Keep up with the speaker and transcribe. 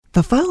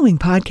The following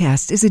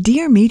podcast is a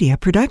Dear Media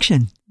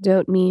production.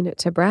 Don't mean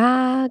to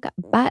brag,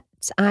 but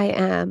I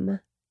am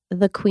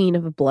the queen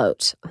of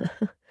bloat.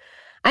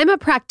 I'm a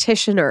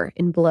practitioner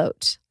in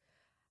bloat.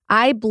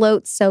 I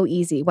bloat so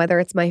easy,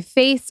 whether it's my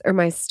face or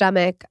my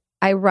stomach,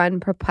 I run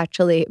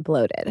perpetually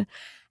bloated.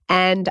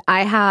 And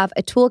I have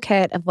a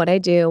toolkit of what I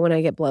do when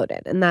I get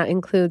bloated. And that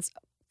includes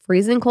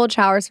freezing cold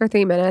showers for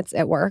 3 minutes.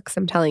 It works,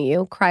 I'm telling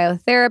you.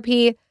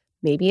 Cryotherapy,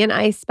 maybe an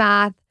ice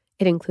bath.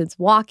 It includes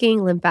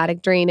walking,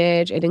 lymphatic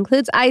drainage. It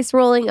includes ice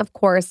rolling, of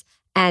course,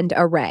 and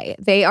Array.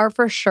 They are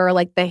for sure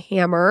like the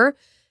hammer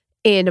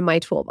in my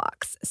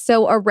toolbox.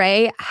 So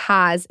Array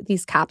has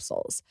these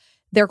capsules.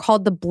 They're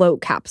called the bloat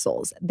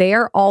capsules. They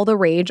are all the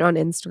rage on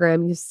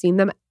Instagram. You've seen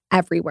them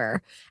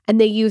everywhere.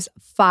 And they use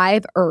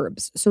 5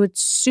 herbs. So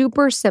it's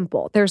super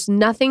simple. There's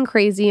nothing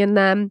crazy in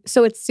them.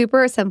 So it's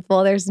super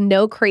simple. There's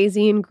no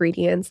crazy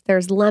ingredients.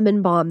 There's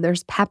lemon balm.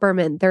 There's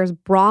peppermint. There's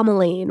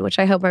bromelain, which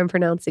I hope I'm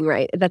pronouncing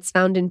right. That's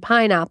found in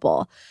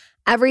pineapple.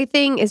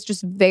 Everything is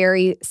just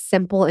very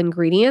simple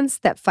ingredients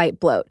that fight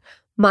bloat.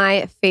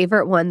 My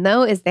favorite one,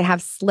 though, is they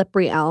have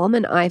slippery elm,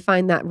 and I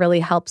find that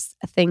really helps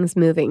things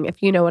moving,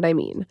 if you know what I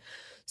mean.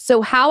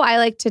 So how I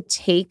like to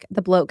take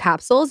the bloat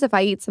capsules, if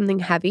I eat something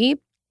heavy,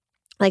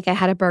 like I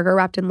had a burger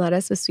wrapped in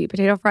lettuce with sweet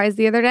potato fries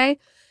the other day,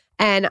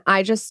 and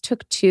I just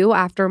took 2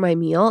 after my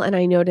meal, and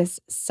I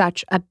noticed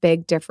such a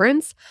big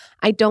difference.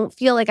 I don't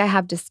feel like I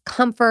have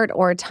discomfort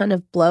or a ton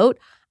of bloat.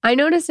 I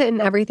notice it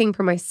in everything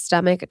from my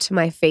stomach to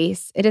my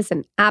face. It is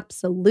an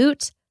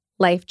absolute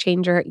life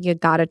changer. You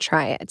gotta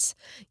try it.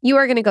 You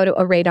are gonna go to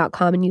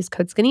array.com and use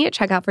code SKINNY at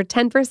checkout for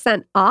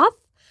 10% off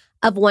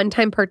of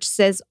one-time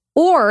purchases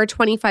or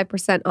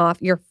 25% off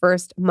your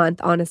first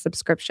month on a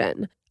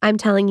subscription. I'm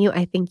telling you,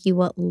 I think you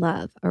will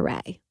love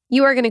Array.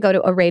 You are going to go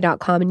to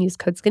array.com and use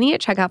code SKINNY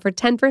at checkout for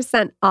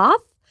 10%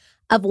 off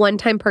of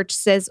one-time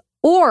purchases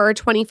or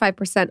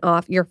 25%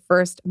 off your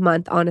first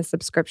month on a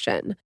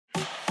subscription.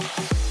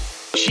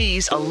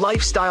 She's a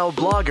lifestyle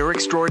blogger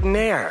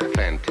extraordinaire.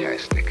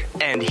 Fantastic.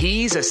 And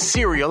he's a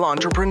serial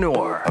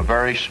entrepreneur. A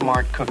very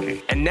smart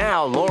cookie. And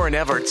now Lauren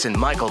Everts and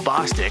Michael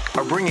Bosstick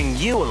are bringing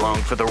you along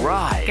for the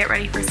ride. Get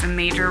ready for some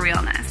major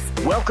realness.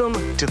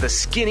 Welcome to the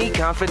Skinny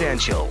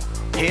Confidential.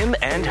 Him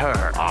and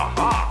her.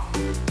 Aha!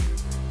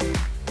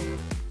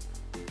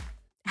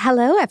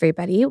 Hello,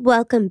 everybody.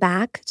 Welcome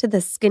back to the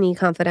Skinny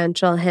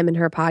Confidential Him and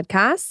Her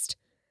podcast.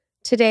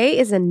 Today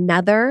is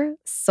another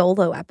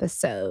solo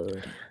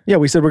episode. Yeah,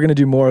 we said we're going to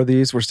do more of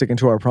these. We're sticking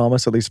to our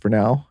promise, at least for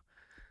now.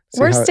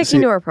 We're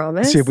sticking to our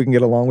promise. See if we can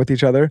get along with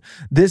each other.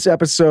 This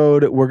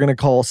episode, we're going to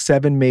call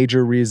 7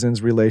 Major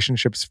Reasons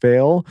Relationships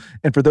Fail.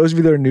 And for those of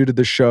you that are new to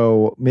the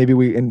show, maybe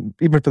and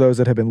even for those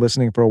that have been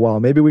listening for a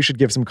while, maybe we should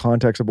give some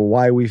context about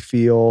why we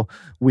feel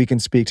we can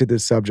speak to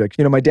this subject.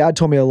 You know, my dad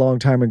told me a long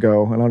time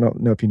ago, and I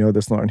don't know if you know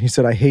this, Lauren, he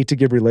said, I hate to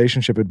give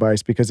relationship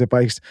advice because if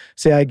I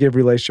say I give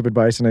relationship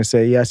advice and I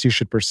say, yes, you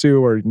should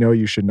pursue, or no,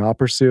 you should not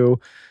pursue,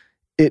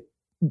 it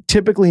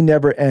typically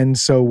never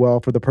ends so well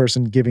for the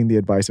person giving the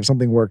advice. If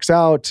something works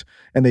out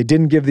and they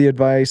didn't give the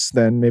advice,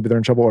 then maybe they're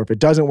in trouble. Or if it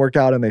doesn't work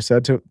out and they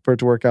said for it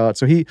to work out.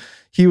 So he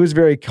was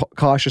very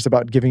cautious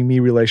about giving me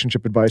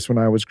relationship advice when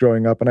I was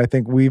growing up. And I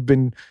think we've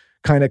been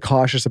kind of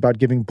cautious about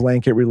giving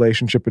blanket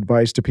relationship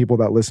advice to people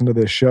that listen to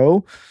this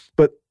show.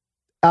 But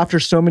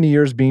after so many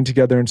years being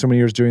together and so many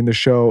years doing the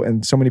show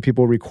and so many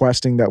people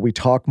requesting that we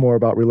talk more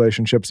about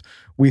relationships,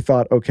 we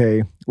thought,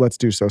 okay, let's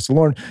do so. So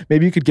Lauren,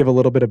 maybe you could give a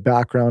little bit of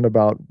background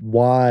about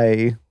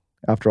why,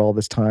 after all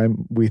this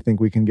time, we think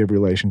we can give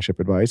relationship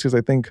advice. Because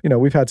I think, you know,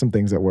 we've had some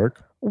things that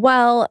work.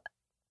 Well,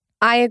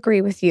 I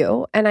agree with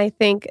you. And I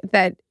think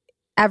that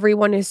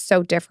everyone is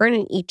so different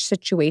and each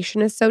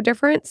situation is so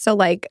different. So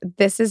like,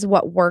 this is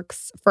what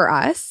works for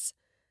us.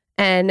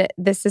 And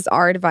this is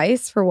our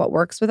advice for what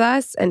works with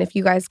us. And if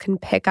you guys can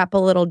pick up a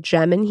little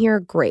gem in here,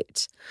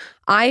 great.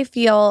 I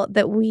feel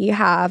that we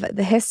have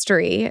the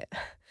history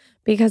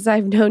because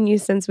I've known you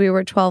since we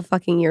were 12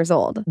 fucking years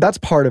old. That's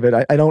part of it.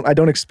 I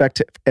don't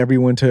expect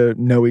everyone to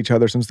know each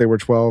other since they were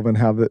 12 and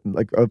have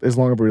as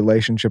long of a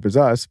relationship as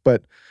us.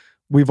 But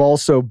we've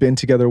also been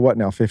together,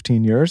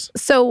 15 years?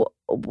 So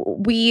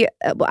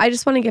I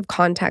just want to give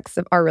context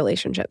of our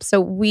relationship.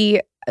 So we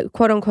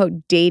quote unquote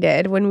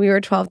dated when we were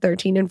 12,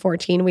 13, and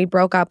 14. We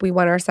broke up. We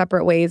went our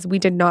separate ways. We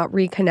did not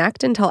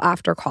reconnect until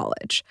after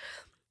college.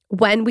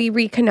 When we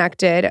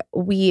reconnected,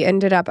 we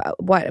ended up,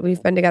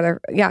 we've been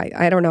together. Yeah,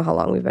 I don't know how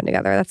long we've been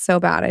together. That's so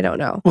bad. I don't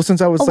know. Well, since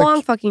I was a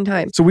long fucking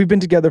time. So we've been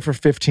together for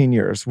 15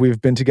 years.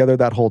 We've been together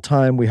that whole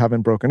time. We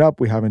haven't broken up.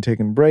 We haven't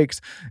taken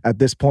breaks. At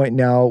this point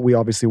now, we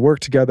obviously work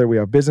together. We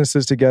have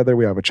businesses together.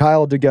 We have a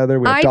child together.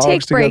 We have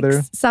dogs together. I take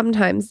breaks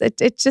sometimes.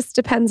 It just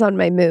depends on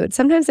my mood.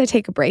 Sometimes I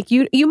take a break.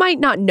 You might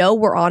not know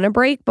we're on a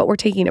break, but we're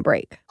taking a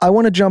break. I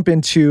want to jump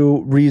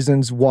into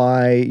reasons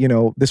why,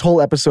 this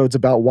whole episode's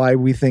about why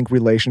we think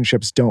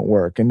relationships don't don't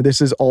work. And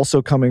this is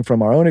also coming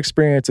from our own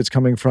experience. It's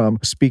coming from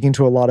speaking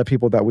to a lot of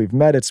people that we've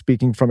met. It's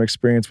speaking from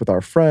experience with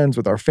our friends,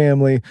 with our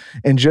family,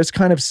 and just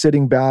kind of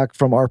sitting back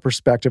from our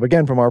perspective,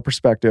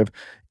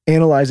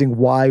 analyzing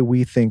why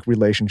we think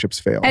relationships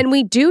fail. And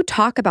we do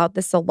talk about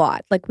this a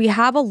lot. Like, we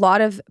have a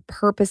lot of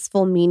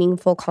purposeful,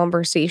 meaningful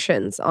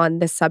conversations on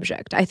this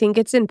subject. I think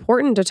it's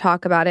important to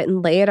talk about it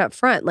and lay it up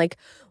front. Like,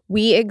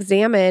 we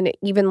examine,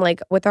 even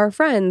like with our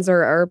friends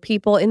or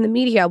people in the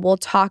media, we'll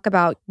talk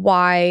about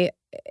why,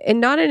 and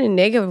not in a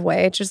negative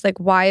way. It's just like,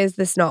 why is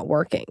this not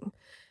working?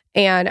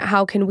 And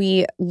how can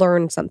we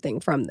learn something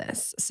from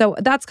this? So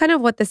that's kind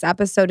of what this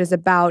episode is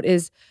about,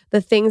 is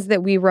the things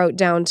that we wrote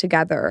down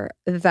together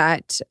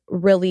that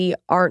really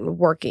aren't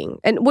working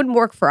and wouldn't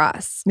work for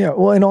us. Yeah,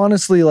 well, and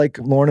honestly, like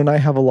Lauren and I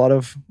have a lot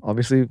of,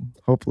 obviously,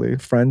 hopefully,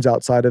 friends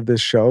outside of this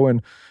show.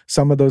 And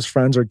some of those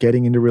friends are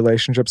getting into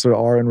relationships or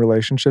are in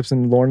relationships.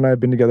 And Lauren and I have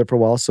been together for a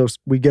while. So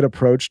we get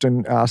approached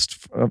and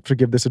asked to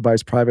give this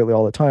advice privately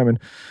all the time. And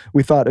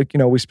we thought,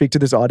 we speak to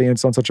this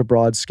audience on such a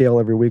broad scale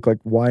every week. Like,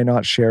 why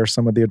not share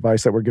some of the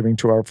advice that we're giving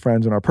to our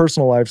friends in our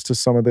personal lives to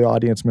some of the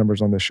audience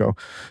members on this show?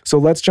 So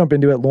let's jump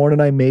into it. Lauren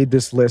and I made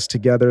this list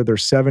together.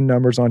 There's 7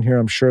 numbers on here.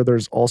 I'm sure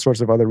there's all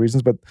sorts of other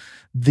reasons, but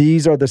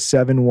these are the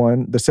 7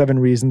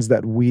 reasons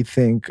that we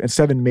think, and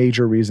 7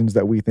 major reasons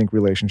that we think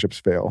relationships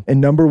fail. And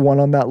number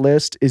 1 on that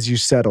list is you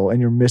settle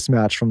and you're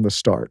mismatched from the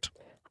start.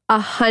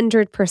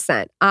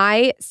 100%.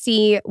 I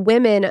see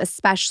women,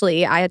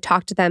 especially, I had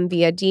talked to them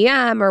via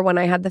DM or when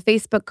I had the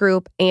Facebook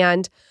group,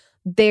 and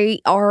they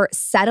are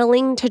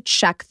settling to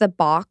check the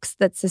box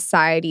that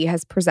society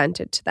has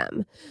presented to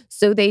them.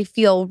 So they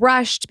feel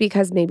rushed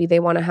because maybe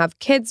they want to have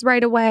kids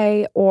right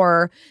away,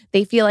 or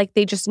they feel like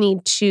they just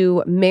need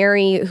to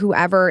marry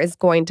whoever is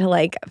going to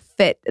like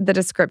fit the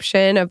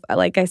description of,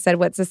 like I said,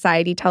 what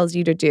society tells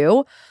you to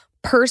do.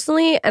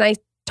 Personally, and I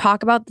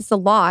talk about this a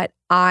lot,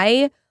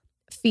 I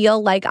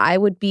feel like I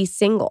would be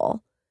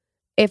single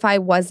if I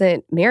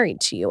wasn't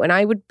married to you, and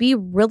I would be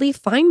really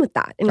fine with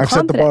that and I've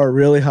confident. set the bar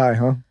really high,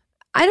 huh?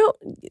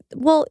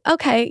 Well,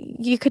 okay,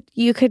 you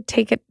could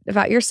take it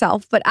about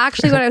yourself, but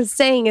actually what I was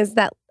saying is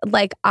that,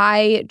 like,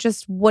 I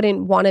just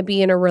wouldn't want to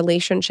be in a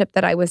relationship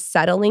that I was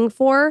settling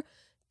for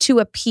to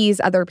appease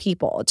other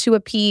people, to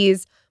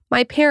appease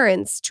my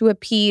parents, to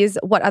appease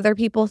what other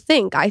people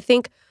think. I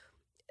think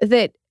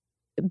that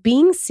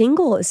being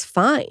single is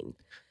fine.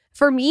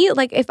 For me,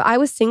 like, if I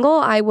was single,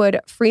 I would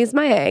freeze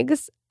my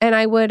eggs and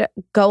I would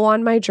go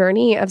on my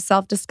journey of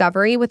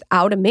self-discovery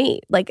without a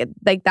mate. Like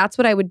that's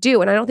what I would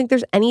do. And I don't think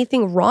there's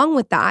anything wrong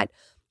with that.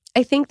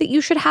 I think that you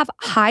should have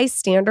high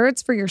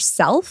standards for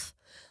yourself.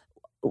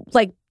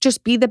 Like,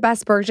 just be the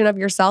best version of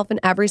yourself in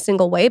every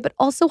single way, but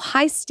also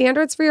high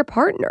standards for your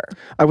partner.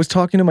 I was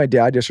talking to my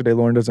dad yesterday.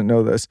 Lauren doesn't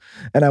know this.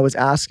 And I was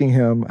asking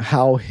him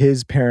how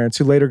his parents,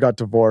 who later got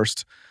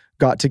divorced,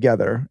 got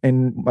together.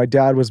 And my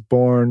dad was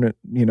born,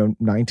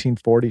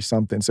 1940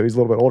 something. So he's a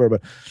little bit older.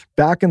 But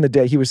back in the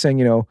day, he was saying,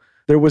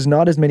 there was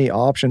not as many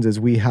options as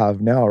we have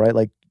now, right?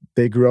 Like,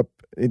 they grew up,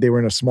 they were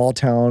in a small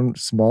town,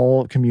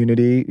 small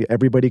community.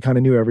 Everybody kind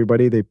of knew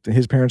everybody.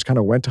 His parents kind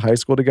of went to high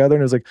school together.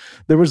 And it was like,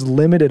 there was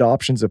limited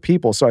options of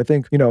people. So I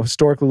think,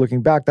 historically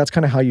looking back, that's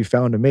kind of how you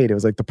found a mate. It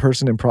was like the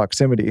person in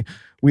proximity.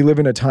 We live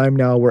in a time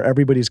now where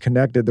everybody's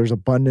connected. There's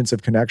abundance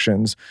of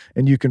connections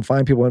and you can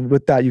find people. And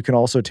with that, you can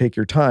also take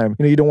your time.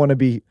 You don't want to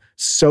be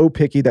so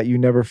picky that you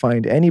never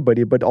find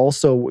anybody, but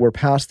also we're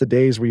past the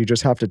days where you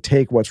just have to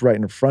take what's right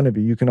in front of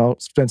you. You can all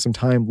spend some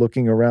time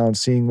looking around,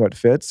 seeing what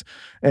fits.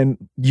 And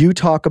you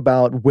talk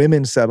about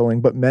women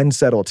settling, but men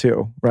settle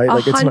too, right?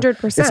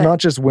 100%. It's not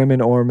just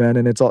women or men,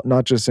 and it's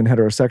not just in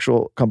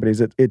heterosexual companies.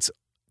 It's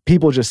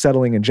people just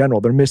settling in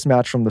general. They're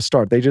mismatched from the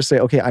start. They just say,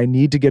 okay, I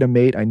need to get a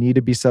mate. I need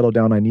to be settled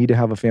down. I need to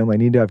have a family. I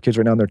need to have kids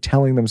right now. And they're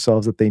telling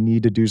themselves that they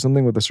need to do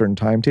something with a certain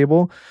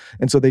timetable.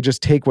 And so they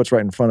just take what's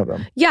right in front of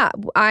them. Yeah.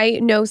 I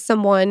know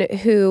someone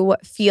who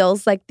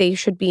feels like they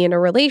should be in a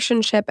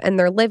relationship and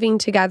they're living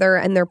together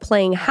and they're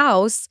playing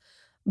house.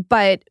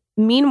 But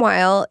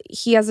meanwhile,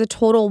 he has a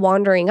total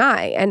wandering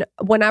eye. And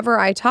whenever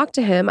I talk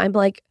to him, I'm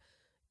like,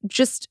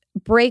 just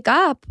break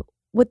up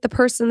with the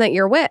person that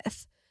you're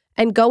with.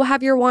 And go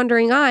have your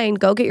wandering eye and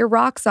go get your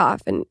rocks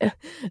off and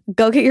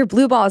go get your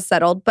blue balls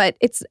settled. But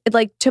it's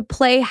like to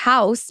play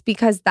house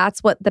because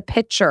that's what the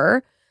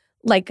picture,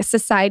 like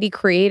society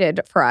created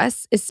for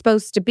us, is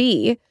supposed to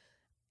be.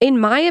 In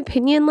my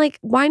opinion, like,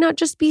 why not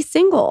just be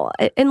single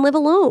and live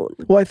alone?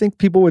 Well, I think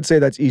people would say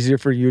that's easier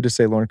for you to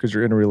say, Lauren, because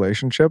you're in a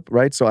relationship,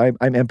 right? So I'm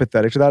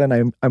empathetic to that. And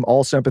I'm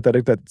also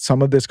empathetic that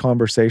some of this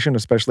conversation,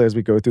 especially as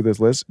we go through this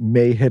list,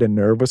 may hit a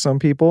nerve with some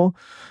people.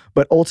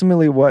 But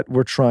ultimately, what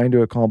we're trying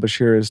to accomplish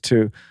here is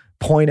to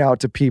point out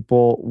to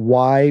people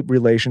why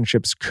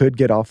relationships could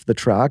get off the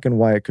track and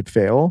why it could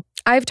fail.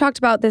 I've talked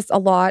about this a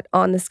lot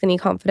on the Skinny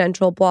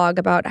Confidential blog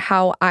about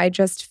how I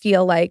just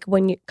feel like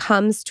when it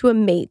comes to a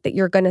mate that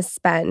you're going to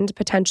spend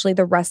potentially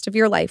the rest of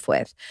your life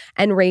with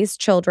and raise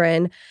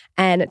children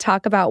and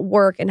talk about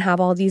work and have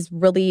all these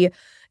really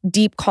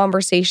deep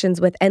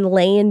conversations with and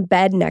lay in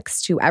bed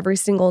next to every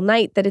single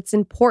night, that it's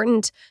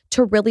important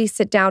to really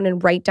sit down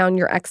and write down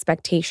your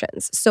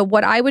expectations. So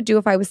what I would do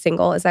if I was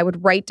single is I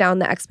would write down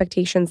the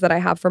expectations that I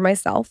have for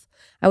myself.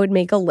 I would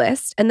make a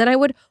list, and then I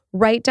would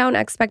write down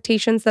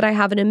expectations that I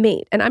have in a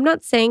mate. And I'm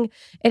not saying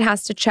it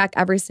has to check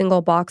every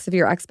single box of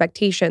your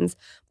expectations,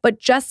 but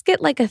just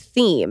get like a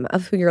theme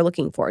of who you're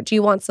looking for. Do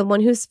you want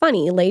someone who's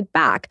funny, laid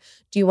back?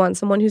 Do you want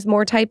someone who's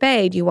more type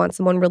A? Do you want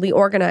someone really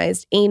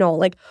organized, anal?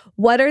 Like,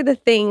 what are the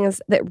things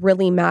that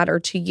really matter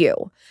to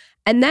you?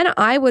 And then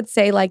I would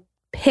say, like,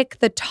 pick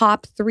the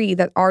top 3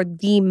 that are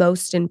the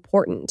most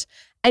important,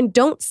 and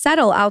don't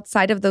settle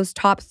outside of those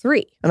top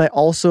 3. And I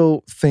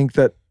also think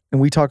that,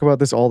 and we talk about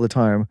this all the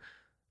time,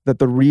 that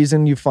the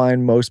reason you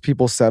find most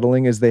people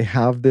settling is they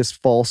have this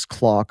false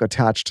clock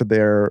attached to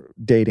their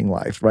dating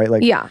life, right?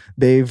 Like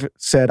they've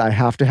said, I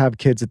have to have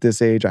kids at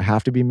this age. I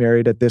have to be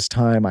married at this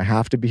time. I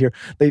have to be here.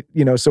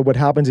 So what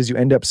happens is you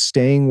end up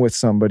staying with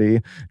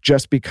somebody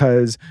just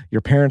because your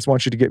parents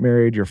want you to get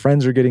married, your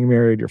friends are getting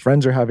married, your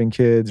friends are having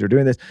kids, you're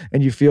doing this,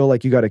 and you feel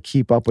like you got to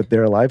keep up with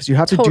their lives. You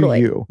have to do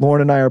you.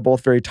 Lauren and I are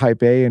both very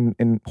type A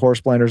and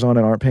horse blinders on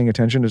and aren't paying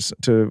attention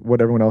to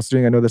what everyone else is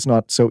doing. I know that's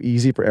not so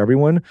easy for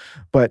everyone,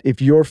 but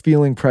if you're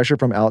feeling pressure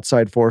from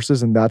outside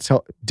forces and that's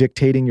how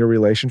dictating your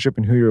relationship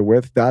and who you're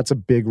with, that's a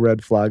big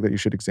red flag that you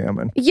should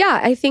examine. Yeah,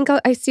 I think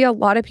I see a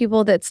lot of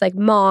people that's like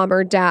mom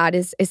or dad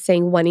is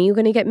saying, when are you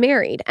going to get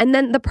married? And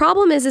then the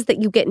problem is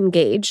that you get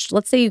engaged.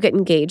 Let's say you get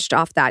engaged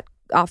off that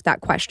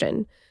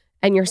question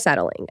and you're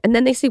settling. And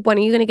then they say, when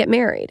are you going to get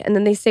married? And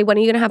then they say, when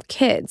are you going to have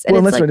kids? And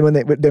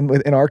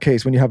in our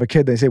case, when you have a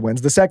kid, they say,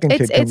 when's the second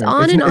kid coming? It's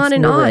on and on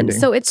and on.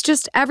 So it's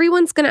just,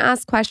 everyone's going to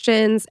ask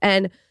questions,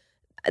 and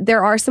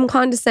there are some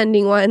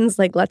condescending ones,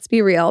 like, let's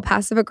be real,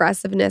 passive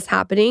aggressiveness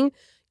happening.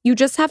 You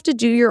just have to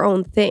do your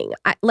own thing.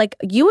 Like,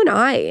 you and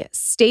I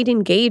stayed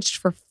engaged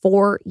for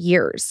 4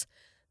 years.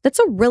 That's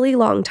a really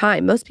long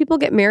time. Most people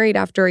get married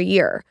after a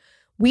year.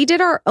 We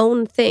did our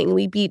own thing.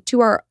 We beat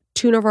to our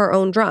tune of our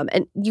own drum.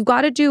 And you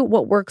got to do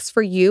what works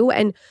for you,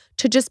 and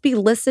to just be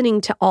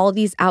listening to all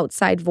these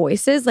outside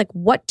voices. Like,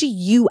 what do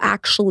you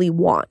actually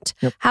want?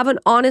 Yep. Have an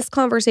honest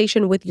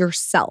conversation with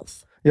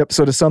yourself. Yep.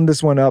 So to sum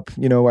this one up,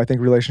 I think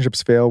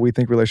relationships fail. We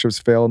think relationships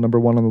fail, number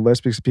 1 on the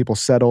list, because people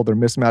settle, they're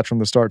mismatched from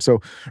the start.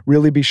 So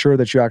really be sure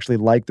that you actually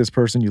like this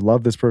person, you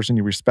love this person,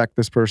 you respect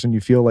this person,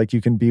 you feel like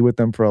you can be with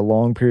them for a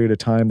long period of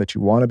time, that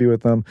you want to be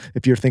with them.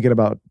 If you're thinking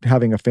about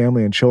having a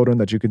family and children,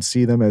 that you can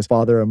see them as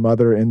father or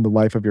mother in the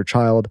life of your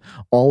child,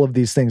 all of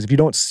these things. If you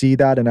don't see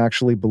that and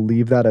actually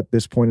believe that at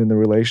this point in the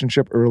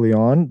relationship early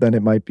on, then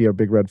it might be a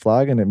big red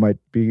flag, and it might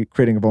be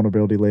creating a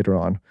vulnerability later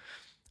on.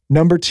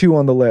 Number 2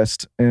 on the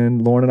list,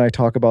 and Lauren and I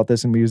talk about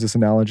this and we use this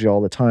analogy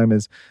all the time,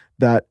 is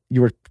that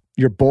you're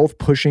both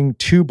pushing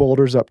 2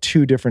 boulders up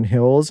 2 different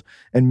hills,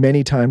 and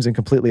many times in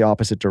completely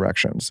opposite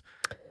directions.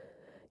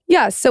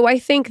 Yeah, so I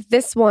think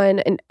this one,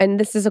 and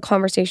this is a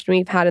conversation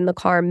we've had in the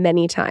car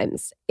many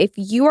times. If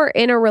you are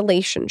in a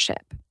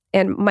relationship,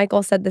 and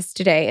Michael said this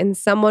today, and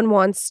someone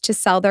wants to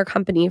sell their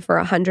company for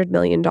 $100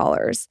 million,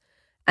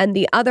 and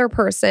the other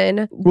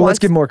person let's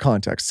give more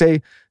context.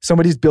 Say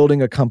somebody's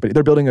building a company.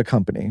 They're building a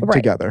company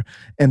together.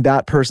 And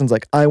that person's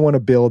like, I want to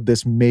build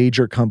this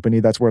major company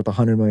that's worth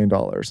 $100 million.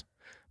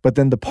 But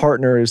then the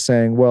partner is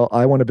saying, well,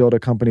 I want to build a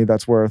company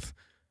that's worth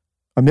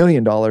 $1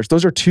 million.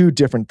 Those are 2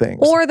 different things.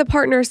 Or the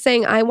partner is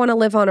saying, I want to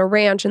live on a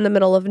ranch in the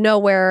middle of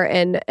nowhere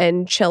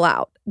and chill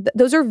out.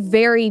 Those are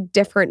very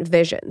different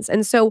visions.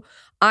 And so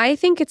I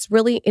think it's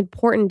really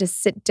important to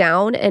sit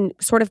down and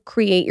sort of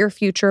create your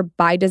future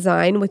by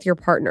design with your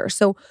partner.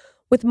 So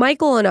with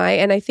Michael and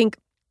I think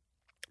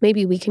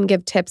maybe we can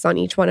give tips on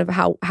each one of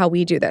how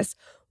we do this.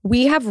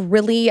 We have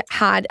really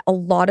had a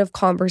lot of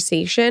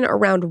conversation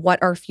around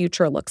what our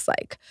future looks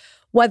like,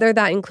 whether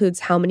that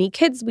includes how many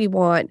kids we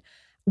want,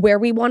 where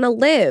we want to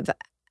live,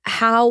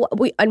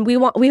 we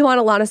want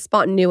a lot of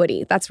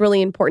spontaneity. That's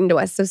really important to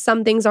us. So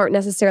some things aren't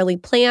necessarily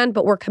planned,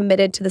 but we're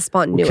committed to the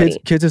spontaneity.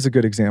 Kids is a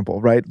good example,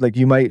 right? Like,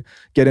 you might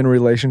get in a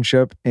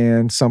relationship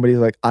and somebody's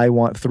like, I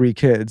want 3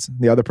 kids.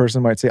 The other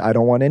person might say, I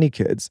don't want any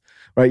kids,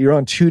 right? You're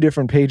on 2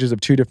 different pages of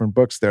 2 different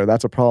books there.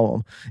 That's a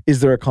problem.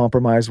 Is there a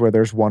compromise where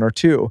there's 1 or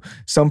 2?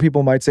 Some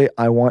people might say,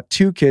 I want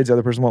 2 kids. The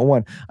other person want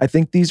 1. I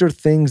think these are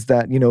things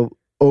that,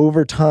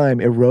 over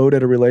time erode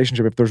at a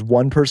relationship. If there's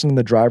one person in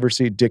the driver's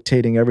seat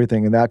dictating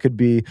everything, and that could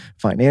be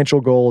financial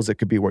goals, it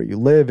could be where you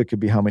live, it could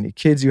be how many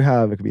kids you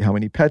have, it could be how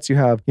many pets you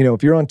have.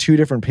 If you're on 2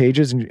 different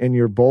pages and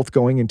you're both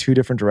going in 2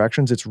 different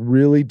directions, it's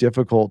really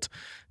difficult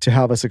to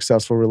have a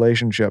successful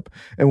relationship.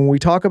 And when we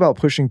talk about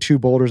pushing 2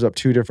 boulders up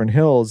 2 different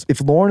hills,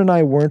 if Lauren and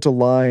I weren't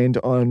aligned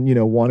on,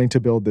 wanting to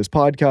build this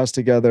podcast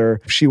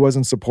together, if she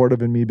wasn't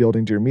supportive in me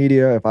building Dear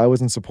Media, if I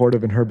wasn't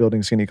supportive in her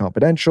building Skinny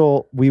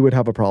Confidential, we would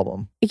have a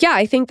problem. Yeah,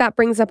 I think that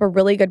brings up a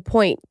really good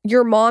point.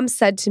 Your mom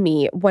said to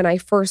me when I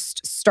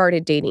first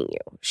started dating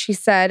you, she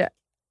said,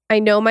 I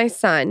know my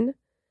son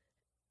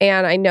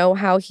and I know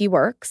how he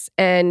works.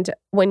 And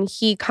when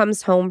he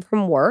comes home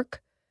from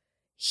work,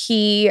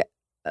 he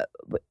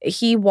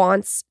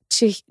wants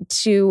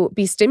to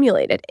be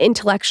stimulated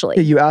intellectually.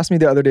 Yeah, you asked me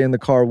the other day in the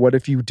car, what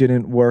if you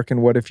didn't work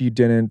and what if you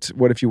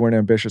weren't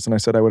ambitious? And I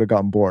said I would have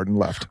gotten bored and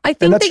left. I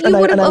think that you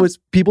would have.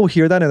 People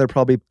hear that and they're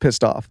probably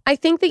pissed off. I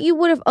think that you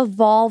would have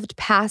evolved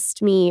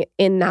past me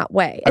in that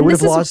way. I would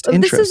have lost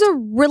interest. This is a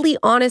really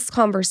honest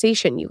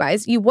conversation, you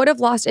guys. You would have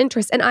lost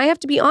interest. And I have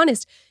to be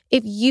honest,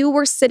 if you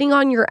were sitting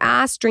on your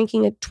ass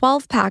drinking a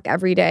 12-pack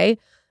every day,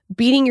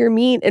 beating your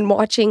meat and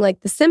watching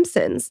like The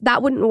Simpsons,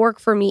 that wouldn't work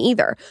for me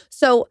either.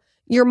 So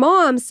your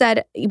mom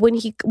said when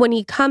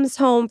he comes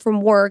home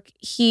from work,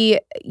 he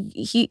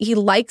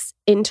likes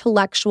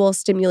intellectual,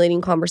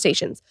 stimulating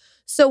conversations.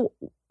 So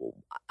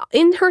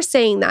in her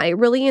saying that, it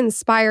really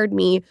inspired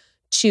me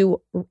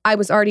to, I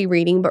was already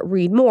reading, but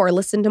read more,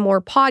 listen to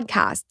more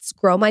podcasts,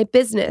 grow my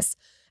business.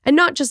 And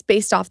not just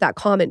based off that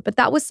comment, but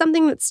that was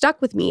something that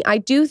stuck with me. I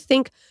do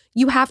think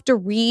you have to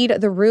read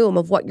the room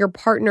of what your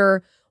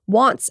partner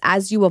wants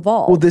as you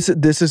evolve. Well, this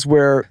is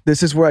where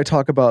I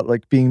talk about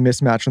like being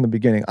mismatched from the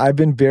beginning. I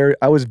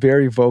was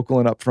very vocal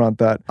and upfront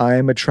that I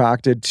am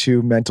attracted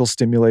to mental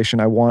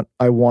stimulation. I want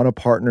a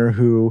partner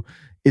who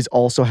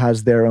also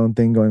has their own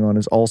thing going on,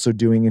 is also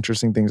doing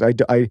interesting things.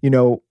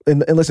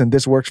 And listen,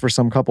 this works for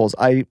some couples.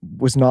 I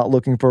was not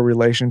looking for a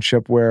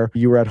relationship where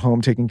you were at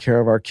home taking care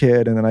of our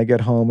kid and then I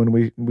get home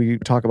and we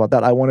talk about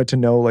that. I wanted to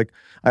know, like,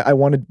 I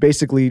wanted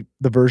basically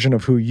the version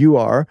of who you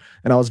are.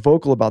 And I was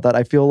vocal about that.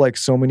 I feel like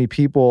so many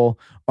people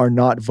are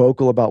not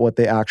vocal about what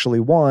they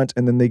actually want.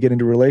 And then they get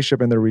into a relationship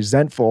and they're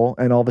resentful.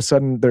 And all of a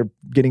sudden they're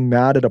getting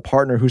mad at a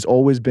partner who's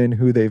always been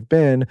who they've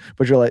been.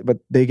 But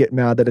they get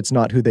mad that it's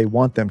not who they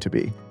want them to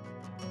be.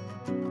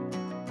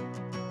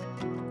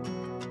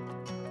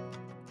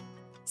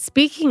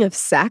 Speaking of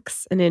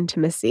sex and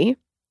intimacy,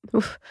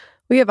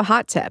 we have a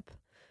hot tip,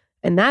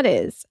 and that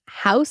is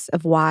House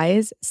of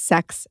Wise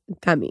sex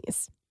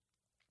gummies.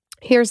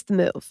 Here's the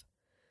move.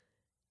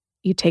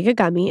 You take a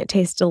gummy, it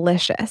tastes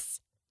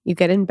delicious. You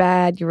get in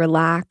bed, you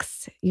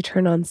relax, you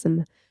turn on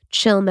some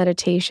chill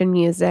meditation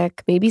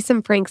music, maybe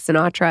some Frank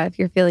Sinatra if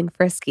you're feeling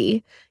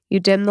frisky.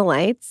 You dim the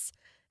lights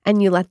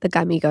and you let the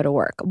gummy go to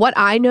work. What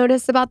I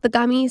notice about the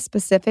gummy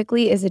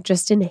specifically is it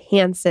just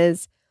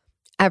enhances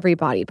every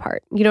body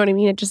part. You know what I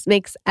mean? It just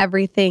makes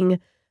everything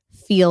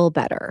feel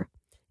better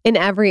in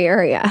every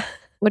area.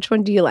 Which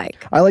one do you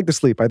like? I like the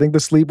sleep. I think the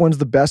sleep one's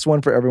the best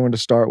one for everyone to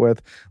start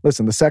with.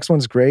 Listen, the sex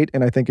one's great.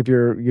 And I think if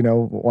you're,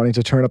 wanting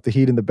to turn up the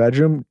heat in the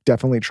bedroom,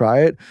 definitely try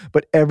it.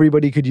 But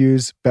everybody could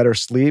use better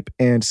sleep.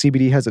 And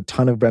CBD has a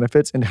ton of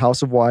benefits. And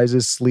House of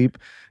Wise's sleep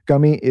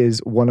gummy is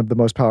one of the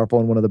most powerful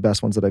and one of the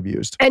best ones that I've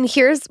used. And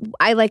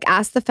I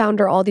asked the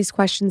founder all these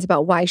questions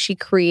about why she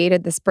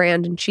created this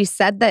brand. And she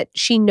said that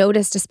she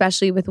noticed,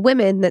 especially with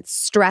women, that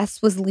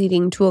stress was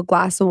leading to a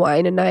glass of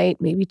wine a night,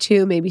 maybe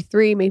 2, maybe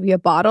 3, maybe a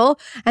bottle,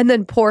 and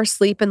then poor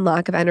sleep and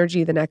lack of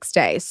energy the next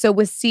day. So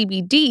with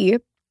CBD,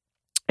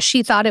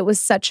 she thought it was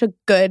such a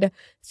good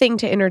thing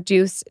to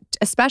introduce,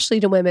 especially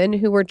to women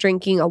who were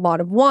drinking a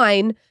lot of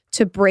wine,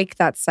 to break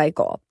that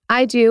cycle.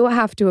 I do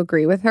have to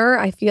agree with her.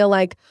 I feel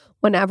like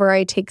whenever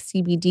I take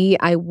CBD,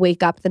 I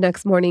wake up the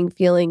next morning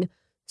feeling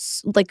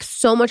like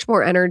so much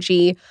more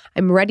energy.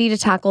 I'm ready to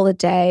tackle the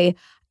day.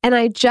 And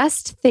I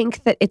just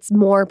think that it's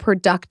more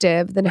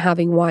productive than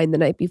having wine the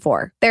night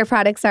before. Their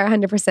products are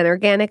 100%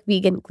 organic,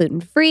 vegan,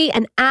 gluten-free.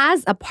 And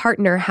as a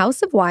partner,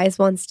 House of Wise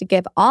wants to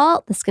give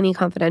all the Skinny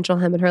Confidential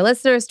him and her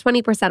listeners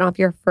 20% off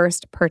your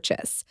first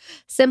purchase.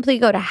 Simply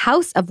go to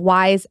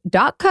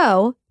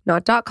houseofwise.co,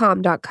 not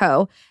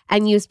 .com.co,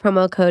 and use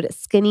promo code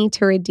SKINNY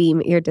to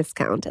redeem your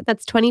discount.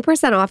 That's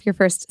 20% off your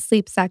first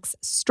sleep, sex,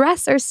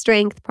 stress, or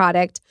strength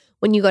product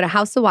when you go to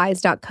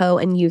houseofwise.co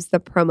and use the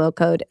promo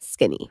code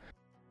SKINNY.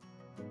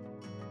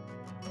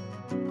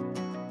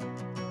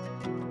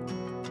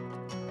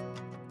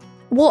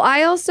 Well,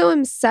 I also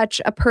am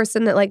such a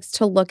person that likes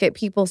to look at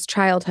people's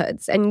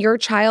childhoods. And your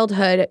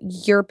childhood,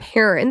 your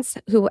parents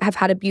who have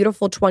had a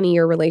beautiful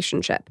 20-year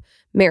relationship,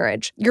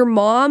 marriage, your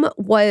mom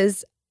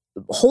was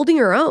holding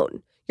her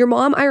own. Your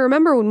mom, I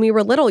remember when we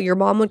were little, your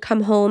mom would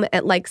come home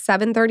at like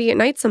 7:30 at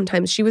night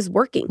sometimes. She was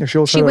working. Yeah,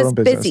 she was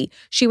busy.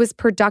 She was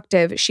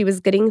productive. She was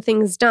getting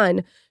things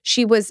done.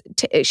 She was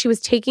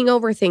taking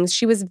over things.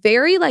 She was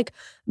very like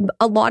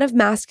a lot of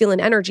masculine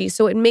energy.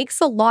 So it makes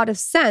a lot of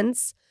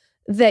sense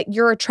that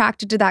you're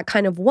attracted to that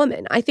kind of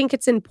woman. I think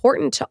it's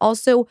important to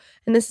also,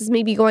 and this is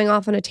maybe going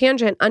off on a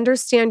tangent,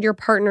 understand your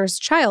partner's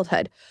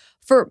childhood.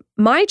 For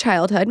my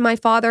childhood, my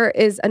father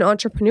is an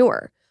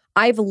entrepreneur.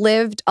 I've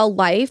lived a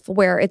life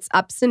where it's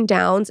ups and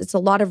downs. It's a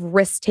lot of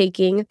risk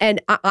taking, and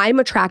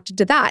I'm attracted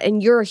to that.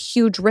 And you're a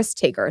huge risk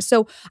taker.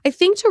 So I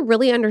think to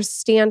really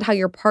understand how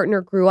your partner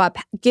grew up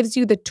gives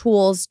you the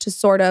tools to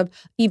sort of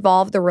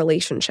evolve the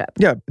relationship.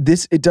 Yeah,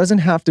 it doesn't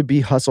have to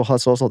be hustle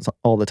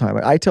all the time.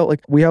 I tell,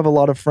 like, we have a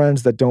lot of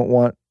friends that don't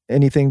want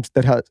anything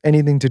that has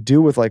anything to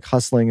do with like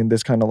hustling in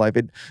this kind of life.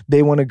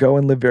 They want to go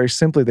and live very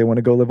simply. They want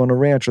to go live on a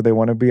ranch, or they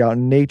want to be out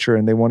in nature,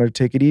 and they want to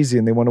take it easy,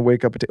 and they want to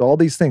wake up and all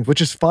these things,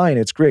 which is fine.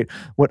 It's great.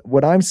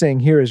 What I'm saying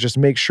here is just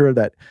make sure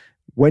that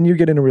when you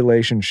get in a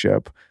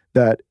relationship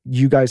that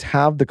you guys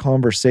have the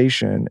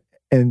conversation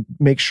and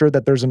make sure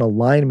that there's an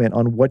alignment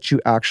on what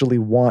you actually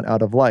want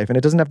out of life. And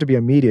it doesn't have to be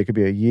immediate. It could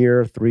be a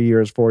year, 3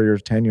 years, 4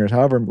 years, 10 years,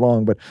 however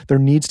long, but there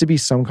needs to be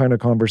some kind of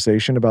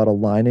conversation about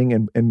aligning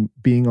and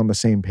being on the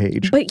same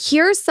page. But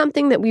here's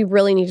something that we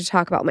really need to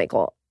talk about,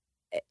 Michael.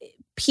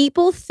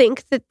 People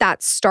think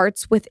that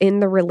starts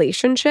within the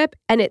relationship,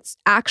 and it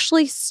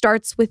actually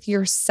starts with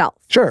yourself.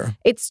 Sure.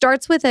 It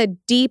starts with a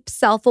deep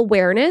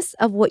self-awareness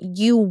of what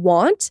you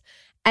want.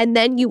 And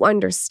then you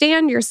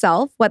understand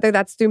yourself, whether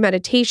that's through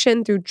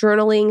meditation, through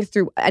journaling,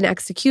 through an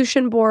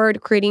execution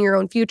board, creating your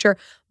own future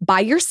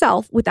by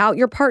yourself without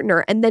your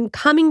partner, and then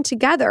coming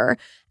together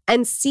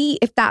and see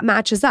if that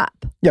matches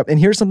up. Yep. And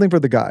here's something for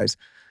the guys.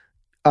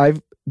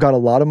 I've got a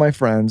lot of my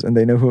friends, and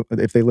they know who,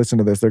 if they listen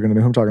to this, they're going to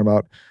know who I'm talking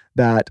about,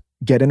 that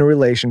get in a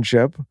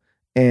relationship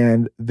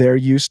and they're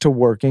used to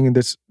working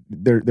and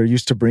they're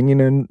used to bringing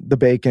in the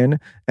bacon,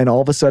 and all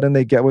of a sudden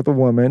they get with a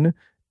woman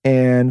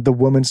and the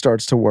woman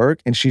starts to work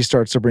and she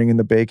starts to bring in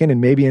the bacon,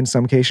 and maybe in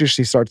some cases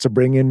she starts to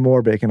bring in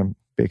more bacon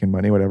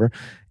money, whatever.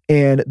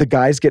 And the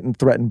guy's getting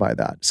threatened by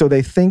that. So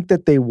they think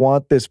that they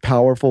want this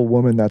powerful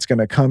woman that's going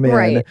to come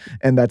in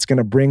and that's going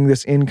to bring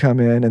this income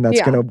in and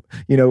that's going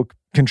to,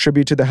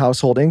 contribute to the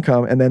household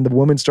income. And then the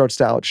woman starts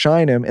to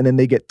outshine him, and then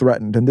they get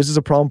threatened. And this is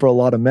a problem for a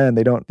lot of men.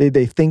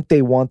 They think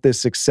they want this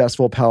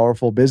successful,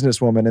 powerful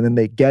businesswoman, and then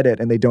they get it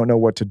and they don't know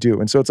what to do.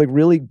 And so it's like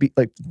really,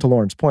 like to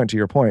Lauren's point, to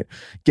your point,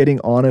 getting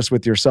honest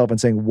with yourself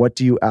and saying, what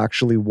do you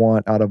actually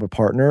want out of a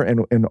partner?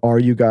 And are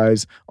you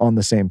guys on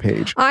the same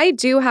page? I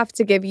do have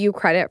to give you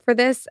credit for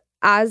this.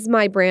 As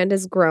my brand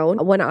has grown,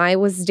 when I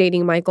was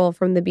dating Michael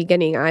from the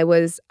beginning, I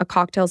was a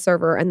cocktail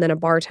server and then a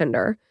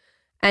bartender.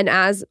 And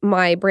as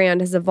my brand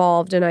has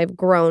evolved and I've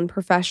grown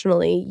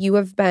professionally, you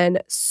have been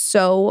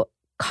so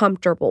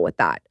comfortable with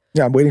that.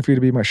 Yeah, I'm waiting for you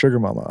to be my sugar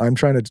mama. I'm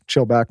trying to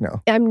chill back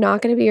now. I'm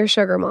not going to be your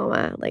sugar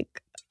mama.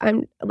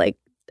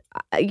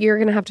 You're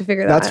going to have to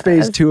figure that out. That's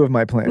phase 2 of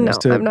my plan. No,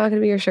 I'm not going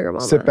to be your sugar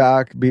mama. Sit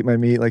back, beat my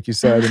meat, like you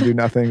said, and do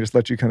nothing. Just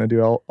let you kind of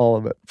do all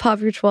of it.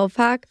 Pop your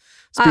 12-pack.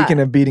 Speaking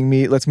of beating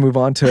meat, let's move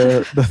on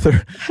to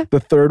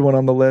the third one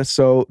on the list.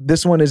 So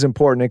this one is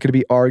important. It could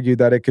be argued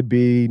that it could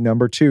be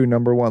number 2,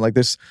 number 1. Like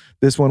this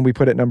one we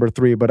put at number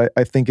 3, but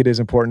I think it is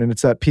important. And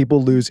it's that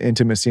people lose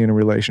intimacy in a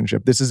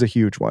relationship. This is a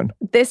huge one.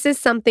 This is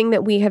something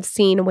that we have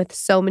seen with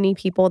so many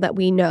people that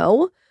we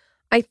know.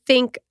 I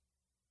think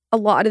a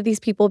lot of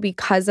these people,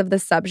 because of the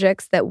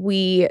subjects that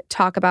we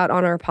talk about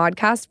on our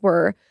podcast,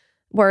 we're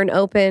an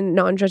open,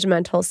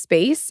 non-judgmental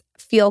space,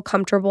 feel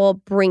comfortable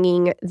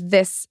bringing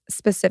this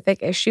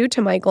specific issue to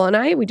Michael and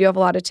I. We do have a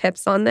lot of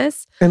tips on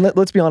this. And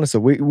let's be honest,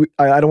 though.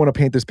 I don't want to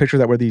paint this picture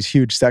that we're these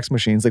huge sex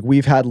machines. Like,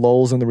 we've had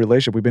lulls in the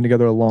relationship. We've been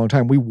together a long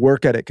time. We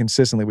work at it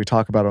consistently. We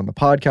talk about it on the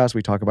podcast.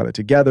 We talk about it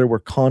together. We're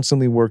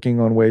constantly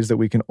working on ways that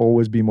we can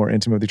always be more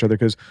intimate with each other,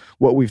 because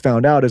what we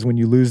found out is when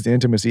you lose the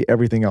intimacy,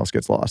 everything else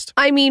gets lost.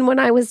 I mean, when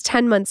I was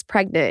 10 months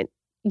pregnant,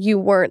 you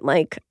weren't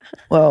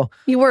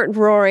you weren't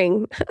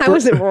roaring. I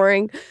wasn't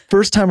roaring.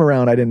 First time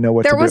around, I didn't know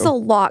what to do. There was a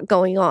lot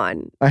going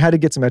on. I had to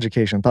get some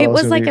education. It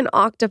was like an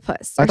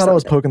octopus. I thought I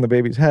was poking the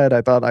baby's head.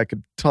 I thought I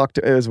could talk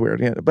to it. It was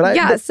weird.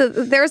 Yeah, so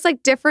there's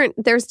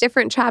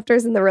different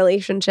chapters in the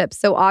relationship.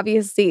 So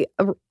obviously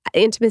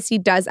intimacy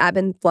does ebb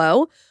and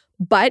flow,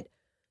 but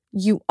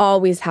you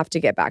always have to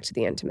get back to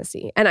the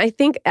intimacy. And I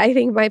think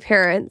my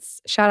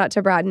parents, shout out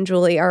to Brad and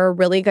Julie, are a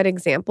really good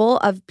example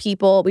of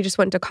people. We just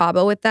went to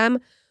Cabo with them,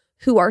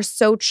 who are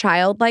so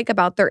childlike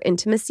about their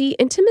intimacy.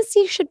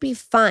 Intimacy should be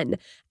fun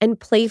and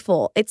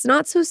playful. It's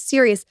not so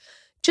serious.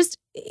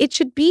 It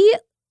should be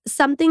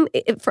something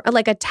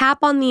like a tap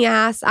on the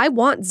ass. I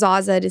want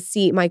Zaza to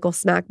see Michael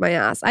smack my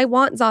ass. I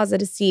want Zaza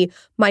to see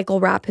Michael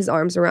wrap his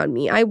arms around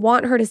me. I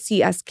want her to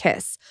see us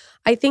kiss.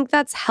 I think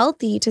that's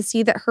healthy to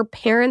see that her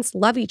parents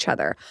love each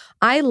other.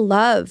 I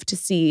love to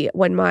see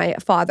when my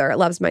father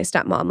loves my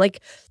stepmom.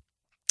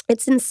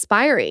 It's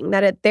inspiring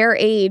that at their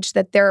age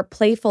that they're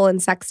playful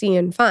and sexy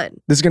and fun.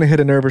 This is going to hit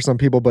a nerve for some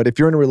people, but if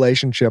you're in a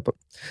relationship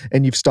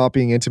and you've stopped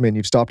being intimate and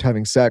you've stopped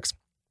having sex,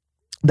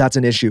 that's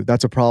an issue.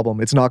 That's a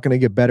problem. It's not going to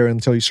get better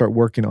until you start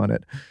working on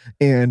it.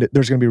 And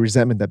there's going to be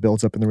resentment that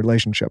builds up in the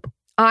relationship.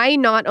 I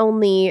not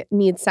only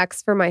need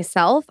sex for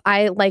myself,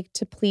 I like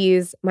to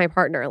please my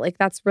partner.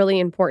 That's really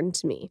important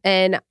to me.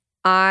 And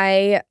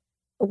I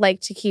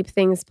like to keep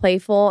things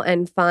playful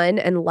and fun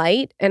and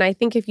light. And I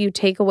think if you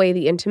take away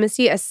the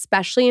intimacy,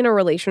 especially in a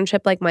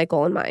relationship like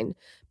Michael and mine,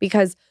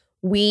 because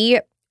we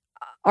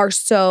are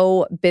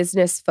so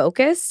business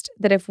focused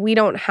that if we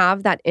don't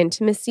have that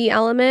intimacy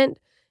element,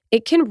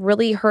 it can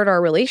really hurt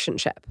our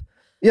relationship.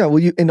 Yeah,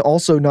 well, and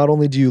also not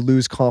only do you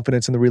lose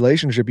confidence in the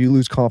relationship, you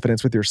lose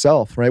confidence with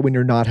yourself, right? When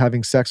you're not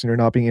having sex and you're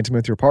not being intimate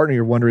with your partner,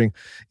 you're wondering,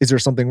 is there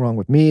something wrong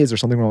with me? Is there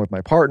something wrong with my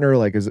partner?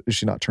 Is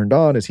she not turned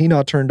on? Is he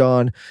not turned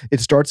on?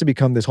 It starts to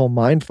become this whole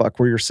mind fuck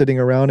where you're sitting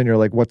around and you're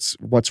like, what's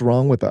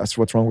wrong with us?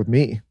 What's wrong with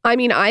me? I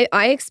mean, I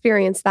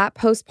experienced that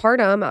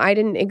postpartum. I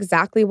didn't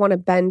exactly want to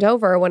bend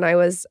over when I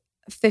was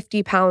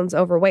 50 pounds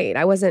overweight.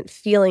 I wasn't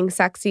feeling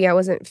sexy. I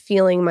wasn't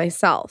feeling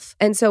myself.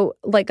 And so,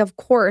 of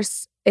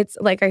course, it's,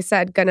 like I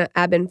said, gonna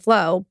ebb and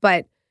flow,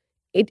 but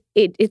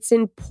it's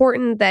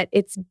important that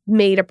it's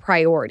made a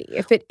priority.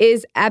 If it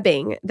is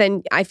ebbing,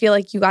 then I feel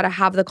like you got to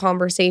have the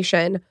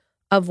conversation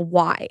of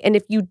why. And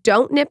if you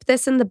don't nip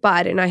this in the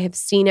bud, and I have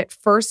seen it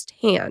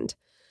firsthand,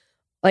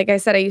 like I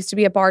said, I used to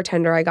be a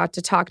bartender. I got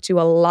to talk to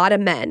a lot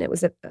of men. It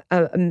was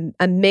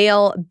a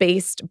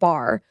male-based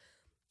bar.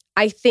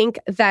 I think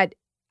that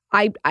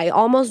I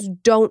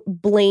almost don't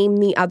blame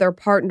the other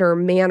partner,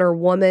 man or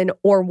woman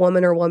or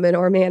woman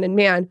or man and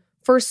man,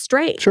 for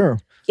straying. Sure.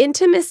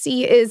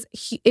 Intimacy is,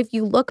 if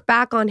you look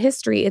back on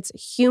history, it's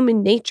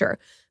human nature.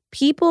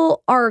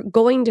 People are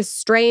going to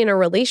stray in a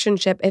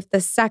relationship if the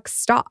sex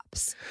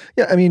stops.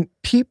 Yeah, I mean,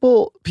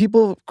 people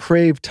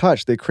crave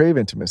touch. They crave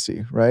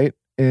intimacy, right?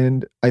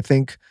 And I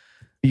think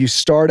you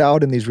start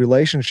out in these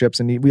relationships,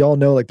 and we all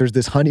know, like, there's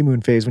this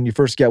honeymoon phase when you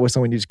first get with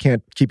someone, you just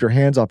can't keep your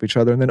hands off each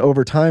other. And then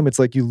over time, it's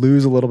like you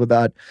lose a little bit of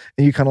that,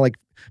 and you kind of like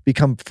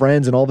become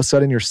friends, and all of a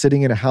sudden you're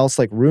sitting in a house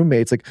like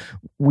roommates. Like,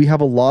 we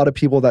have a lot of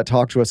people that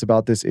talk to us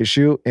about this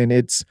issue, and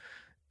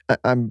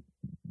I'm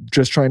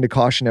just trying to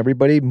caution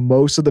everybody.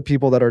 Most of the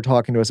people that are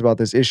talking to us about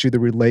this issue, the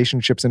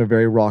relationship's in a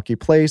very rocky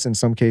place. In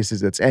some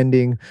cases, it's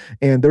ending,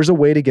 and there's a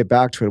way to get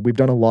back to it. We've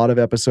done a lot of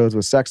episodes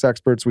with sex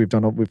experts. We've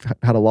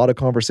had a lot of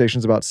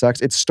conversations about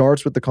sex. It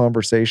starts with the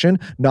conversation,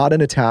 not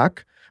an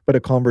attack, but a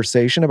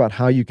conversation about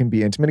how you can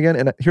be intimate again.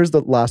 And here's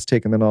the last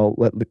take, and then I'll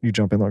let you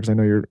jump in, Laura, because I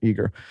know you're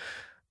eager.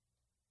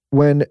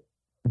 When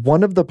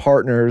one of the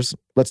partners,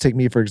 let's take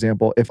me for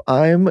example, if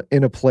I'm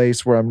in a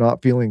place where I'm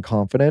not feeling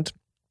confident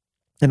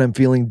and I'm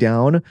feeling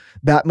down,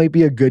 that might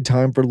be a good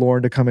time for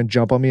Lauren to come and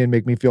jump on me and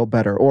make me feel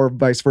better. Or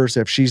vice versa.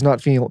 If she's not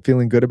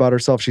feeling good about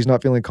herself, she's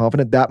not feeling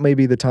confident, that may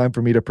be the time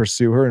for me to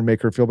pursue her and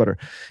make her feel better.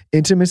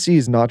 Intimacy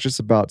is not just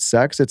about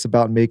sex. It's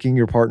about making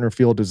your partner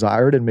feel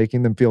desired and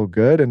making them feel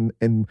good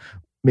and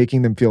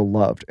making them feel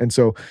loved. And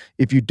so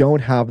if you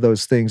don't have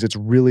those things, it's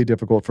really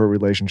difficult for a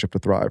relationship to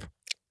thrive.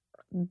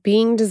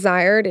 Being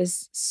desired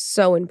is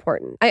so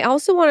important. I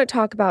also want to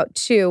talk about,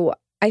 too,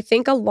 I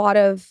think a lot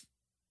of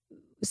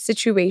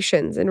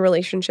situations in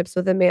relationships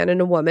with a man and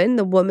a woman,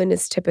 the woman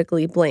is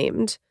typically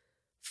blamed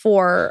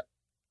for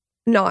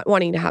not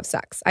wanting to have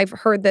sex. I've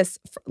heard this,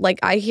 like,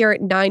 I hear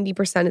it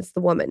 90% it's the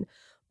woman.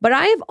 But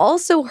I have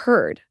also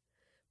heard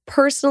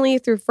personally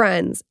through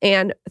friends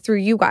and through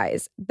you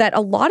guys that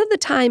a lot of the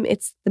time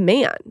it's the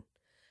man.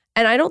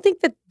 And I don't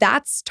think that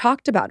that's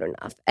talked about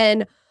enough.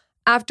 And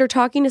after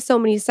talking to so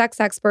many sex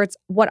experts,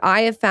 what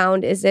I have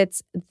found is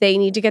they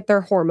need to get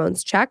their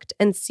hormones checked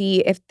and see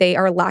if they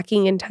are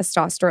lacking in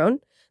testosterone.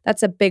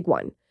 That's a big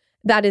one.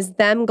 That is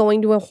them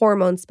going to a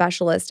hormone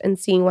specialist and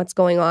seeing what's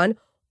going on.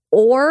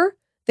 Or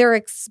they're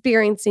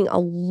experiencing a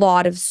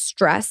lot of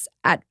stress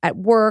at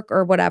work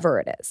or whatever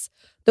it is.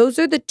 Those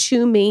are the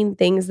two main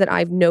things that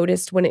I've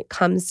noticed when it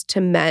comes to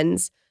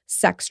men's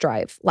sex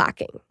drive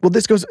lacking. Well,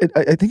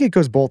 I think it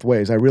goes both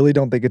ways. I really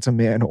don't think it's a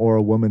man or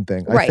a woman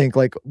thing. Right. I think,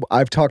 like,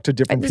 I've talked to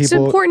different people. It's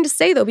important to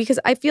say, though, because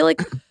I feel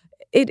like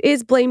it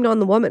is blamed on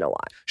the woman a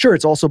lot. Sure,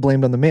 it's also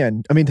blamed on the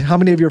man. I mean, how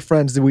many of your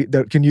friends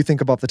can you think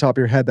of off the top of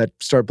your head that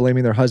start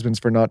blaming their husbands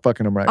for not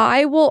fucking them right?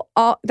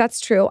 That's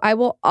true. I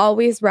will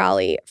always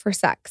rally for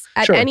sex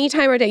at any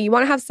time of day. You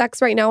want to have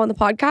sex right now on the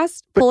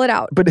podcast? Pull it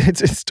out. But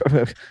it's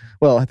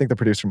well, I think the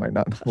producer might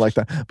not like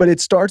that. But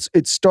it starts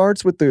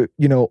with the,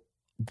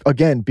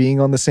 again, being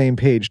on the same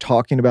page,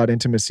 talking about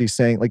intimacy,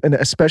 saying, like, and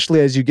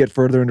especially as you get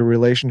further into a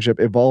relationship,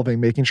 evolving,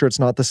 making sure it's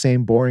not the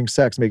same boring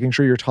sex, making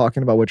sure you're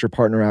talking about what your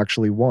partner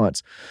actually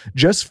wants.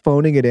 Just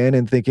phoning it in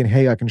and thinking,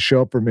 hey, I can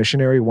show up for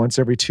missionary once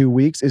every 2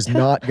 weeks is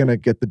not going to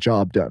get the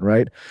job done,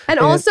 right?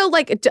 And also,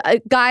 like,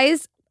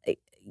 guys,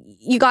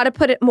 you got to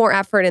put it more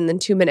effort in than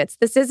 2 minutes.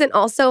 This isn't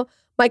also,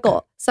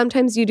 Michael,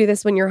 sometimes you do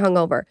this when you're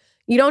hungover.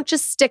 You don't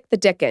just stick the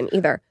dick in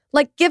either.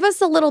 Like, give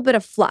us a little bit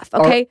of fluff,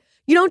 okay?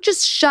 You don't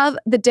just shove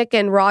the dick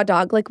in raw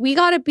dog. Like, we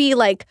got to be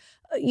like,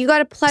 you got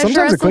to pleasure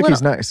sometimes us a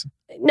quicky's nice.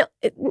 No,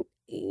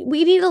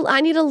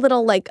 I need a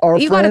little, like,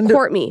 you got to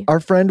court me.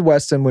 Our friend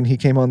Weston, when he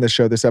came on this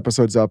show, this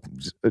episode's up,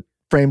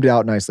 framed it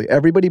out nicely.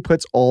 Everybody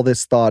puts all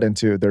this thought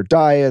into their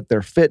diet,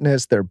 their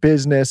fitness, their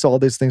business, all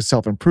these things,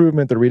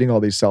 self-improvement. They're reading all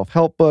these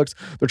self-help books.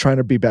 They're trying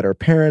to be better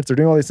parents. They're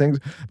doing all these things.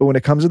 But when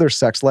it comes to their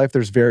sex life,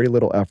 there's very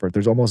little effort.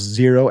 There's almost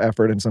zero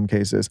effort in some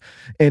cases.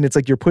 And it's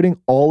like you're putting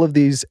all of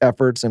these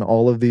efforts and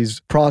all of these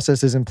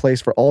processes in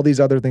place for all these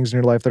other things in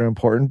your life that are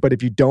important. But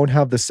if you don't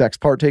have the sex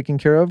part taken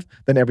care of,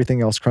 then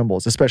everything else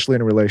crumbles, especially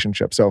in a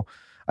relationship. So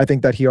I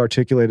think that he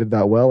articulated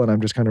that well, and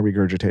I'm just kind of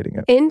regurgitating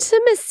it.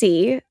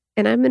 Intimacy,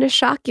 and I'm going to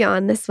shock you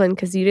on this one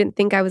because you didn't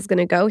think I was going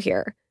to go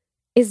here,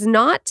 is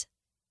not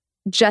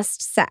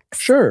just sex.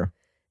 Sure.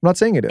 I'm not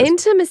saying it is.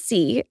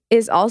 Intimacy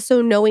is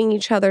also knowing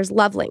each other's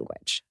love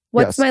language.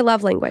 What's my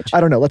love language? I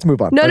don't know. Let's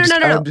move on. No.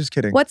 I'm just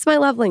kidding. What's my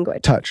love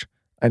language? Touch.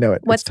 I know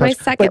it. What's my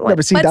second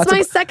one? See, what's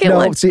my second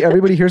one? No, see,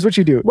 everybody, here's what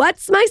you do.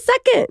 What's my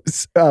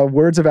second?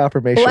 Words of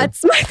affirmation.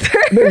 What's my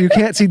third? No, you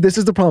can't. See, this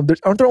is the problem.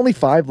 Aren't there only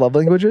 5 love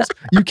languages?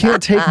 You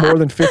can't take more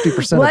than 50%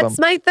 of them. What's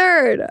my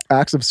third?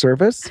 Acts of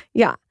service?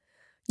 Yeah.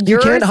 You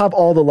can't have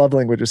all the love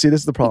languages. See,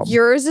 this is the problem.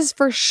 Yours is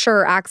for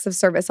sure acts of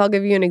service. I'll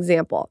give you an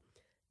example.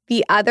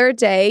 The other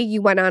day,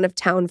 you went out of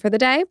town for the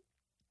day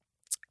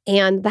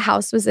and the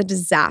house was a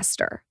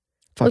disaster.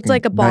 Looked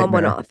like a bomb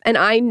went off. And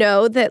I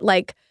know that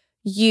like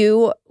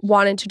you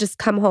wanted to just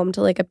come home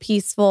to like a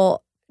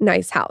peaceful,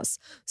 nice house.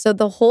 So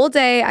the whole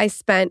day I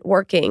spent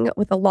working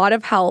with a lot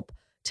of help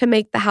to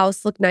make the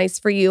house look nice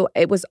for you.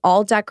 It was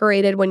all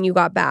decorated when you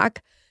got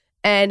back.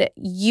 And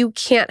you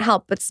can't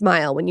help but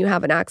smile when you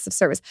have an acts of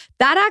service.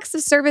 That acts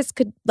of service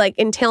could like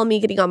entail me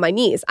getting on my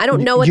knees. I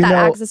don't know what that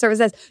acts of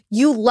service is.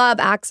 You love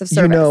acts of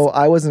service. You know,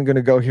 I wasn't going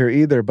to go here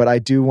either, but I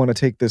do want to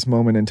take this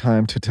moment in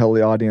time to tell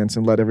the audience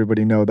and let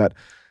everybody know that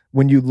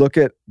when you look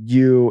at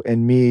you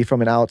and me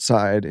from an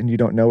outside and you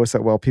don't know us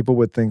that well, people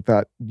would think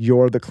that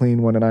you're the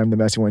clean one and I'm the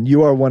messy one.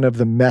 You are one of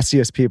the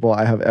messiest people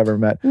I have ever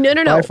met. No.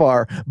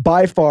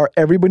 By far,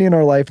 everybody in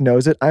our life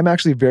knows it. I'm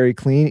actually very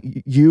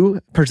clean.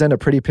 You present a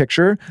pretty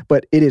picture,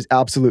 but it is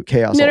absolute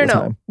chaos all the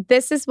time.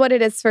 This is what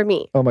it is for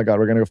me. Oh my God,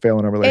 we're going to go fail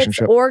in our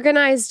relationship. It's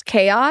organized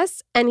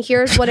chaos. And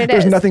here's what it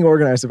is. There's nothing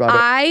organized about it.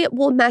 I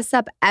will mess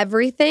up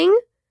everything.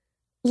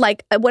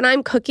 Like when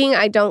I'm cooking,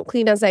 I don't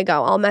clean as I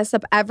go. I'll mess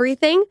up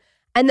everything.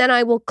 And then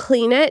I will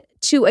clean it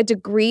to a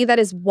degree that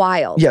is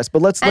wild. Yes,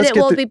 but let's it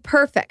will be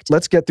perfect.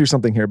 Let's get through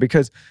something here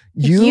because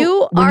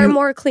you are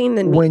more clean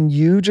than me. When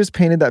you just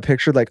painted that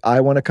picture, like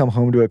I want to come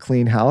home to a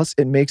clean house,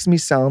 it makes me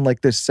sound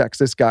like this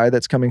sexist guy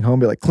that's coming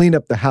home, be like, clean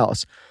up the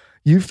house.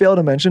 You fail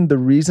to mention the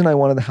reason I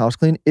wanted the house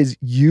clean is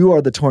you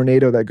are the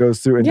tornado that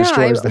goes through and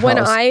destroys the house. When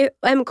I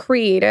am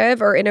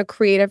creative or in a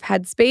creative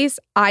headspace,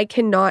 I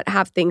cannot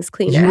have things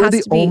clean. You are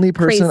the only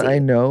person I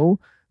know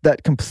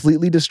that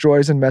completely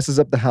destroys and messes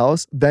up the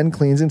house, then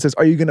cleans and says,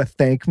 are you going to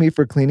thank me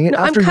for cleaning it? No,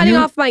 I'm cutting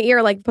off my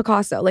ear like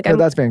Picasso. Like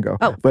that's Van Gogh.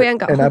 Oh, Van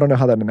Gogh. And I don't know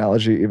how that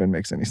analogy even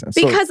makes any sense.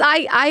 Because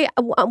I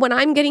when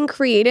I'm getting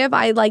creative,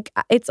 I like,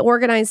 it's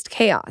organized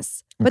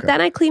chaos. But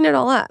then I clean it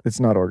all up. It's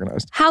not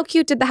organized. How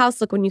cute did the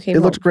house look when you came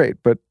home? It looked great,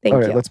 but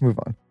Thank you. Let's move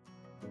on.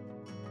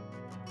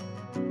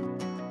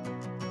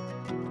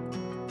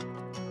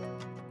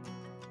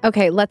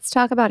 Okay, let's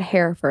talk about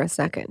hair for a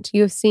second.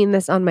 You have seen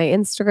this on my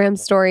Instagram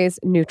stories,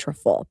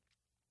 Nutrafol.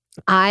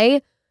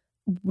 I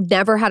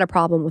never had a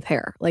problem with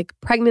hair. Like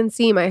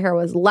pregnancy, my hair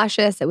was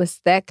luscious, it was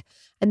thick.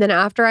 And then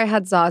after I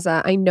had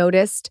Zaza, I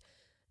noticed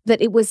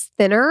that it was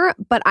thinner,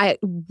 but I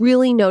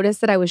really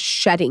noticed that I was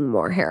shedding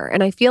more hair.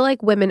 And I feel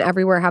like women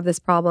everywhere have this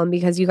problem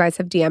because you guys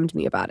have DM'd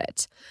me about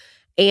it.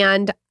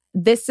 And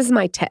this is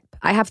my tip.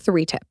 I have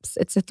 3 tips.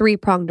 It's a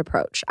 3-pronged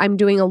approach. I'm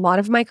doing a lot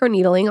of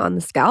microneedling on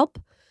the scalp.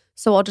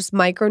 So I'll just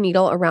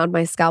microneedle around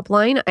my scalp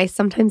line. I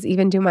sometimes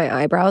even do my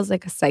eyebrows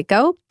like a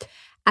psycho.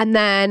 And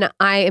then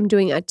I am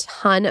doing a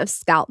ton of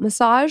scalp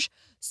massage.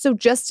 So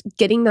just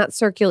getting that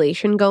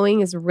circulation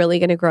going is really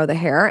going to grow the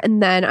hair.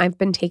 And then I've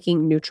been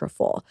taking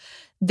Nutrafol.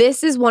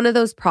 This is one of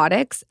those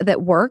products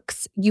that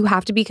works. You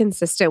have to be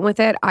consistent with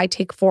it. I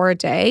take 4 a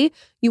day.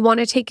 You want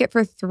to take it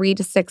for 3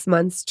 to 6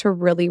 months to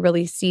really,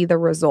 really see the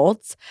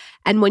results.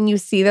 And when you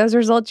see those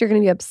results, you're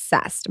going to be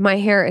obsessed. My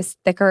hair is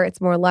thicker. It's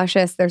more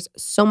luscious. There's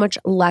so much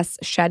less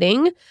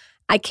shedding.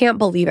 I can't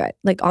believe it.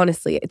 Like,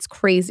 honestly, it's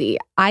crazy.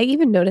 I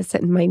even notice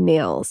it in my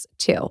nails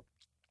too.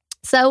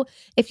 So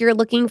if you're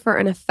looking for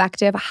an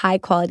effective,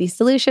 high-quality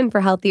solution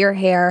for healthier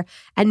hair,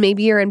 and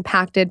maybe you're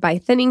impacted by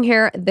thinning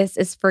hair, this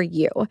is for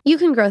you. You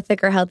can grow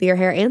thicker, healthier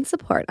hair and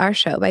support our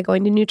show by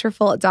going to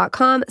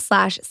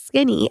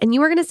Nutrafol.com/skinny, and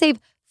you are going to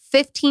save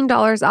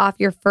 $15 off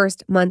your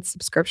first month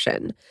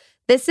subscription.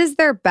 This is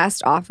their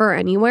best offer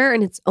anywhere,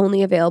 and it's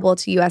only available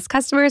to U.S.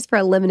 customers for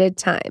a limited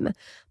time.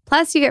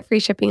 Plus, you get free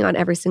shipping on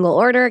every single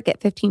order. Get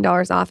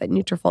 $15 off at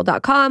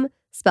Nutrafol.com,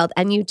 spelled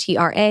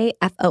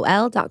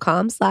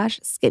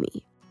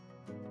Nutrafol.com/skinny.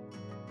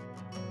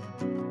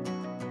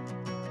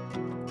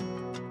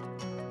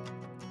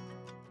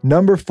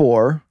 Number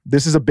 4,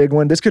 this is a big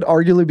one. This could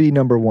arguably be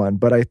number 1,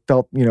 but I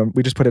felt,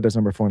 we just put it as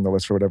number 4 on the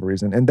list for whatever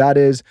reason. And that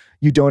is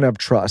you don't have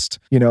trust,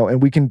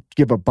 and we can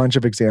give a bunch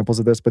of examples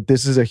of this, but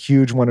this is a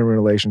huge one in a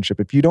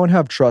relationship. If you don't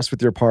have trust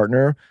with your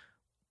partner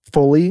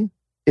fully,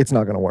 it's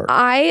not going to work.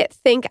 I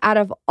think out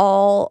of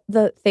all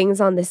the things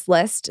on this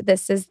list,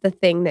 this is the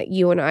thing that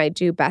you and I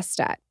do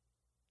best at.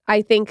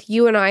 I think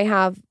you and I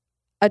have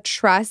a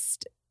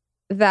trust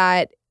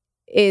that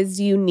is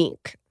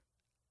unique.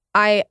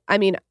 I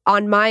mean,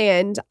 on my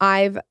end,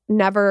 I've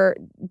never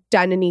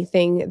done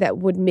anything that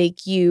would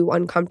make you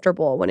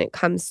uncomfortable when it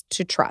comes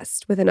to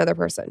trust with another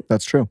person.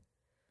 That's true.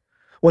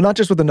 Well, not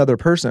just with another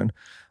person.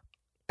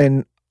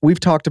 And we've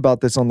talked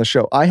about this on the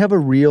show. I have a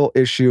real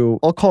issue.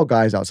 I'll call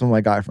guys out, some of my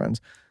guy friends.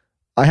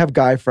 I have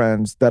guy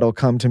friends that'll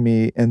come to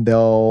me and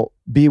they'll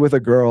be with a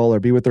girl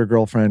or be with their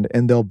girlfriend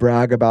and they'll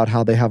brag about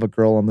how they have a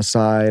girl on the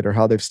side or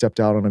how they've stepped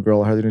out on a girl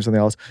or how they're doing something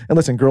else. And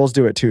listen, girls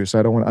do it too. So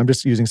I'm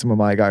just using some of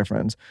my guy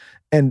friends.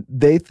 And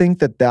they think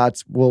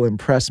that will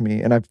impress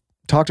me. And I've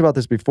talked about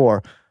this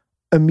before.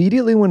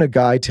 Immediately when a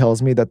guy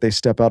tells me that they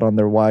step out on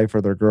their wife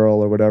or their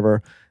girl or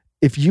whatever,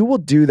 if you will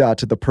do that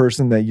to the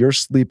person that you're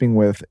sleeping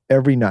with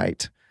every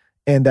night,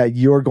 and that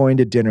you're going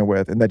to dinner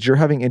with, and that you're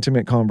having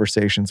intimate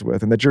conversations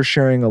with, and that you're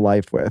sharing a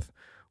life with,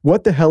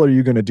 what the hell are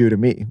you going to do to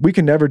me? We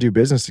can never do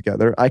business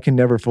together. I can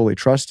never fully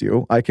trust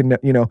you. I can,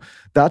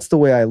 that's the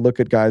way I look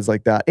at guys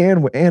like that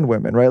and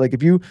women, right? Like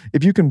if you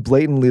can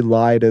blatantly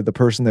lie to the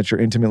person that you're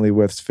intimately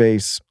with's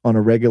face on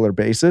a regular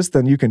basis,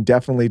 then you can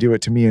definitely do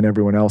it to me and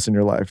everyone else in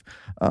your life.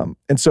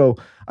 And so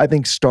I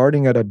think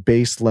starting at a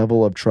base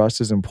level of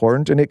trust is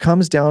important. And it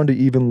comes down to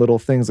even little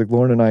things like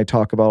Lauren and I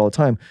talk about all the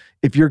time.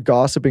 If you're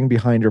gossiping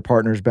behind your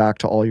partner's back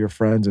to all your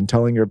friends and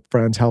telling your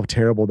friends how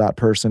terrible that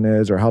person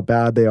is or how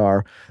bad they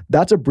are,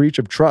 that's a breach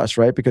of trust,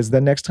 right? Because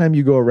then next time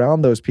you go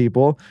around those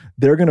people,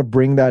 they're going to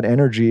bring that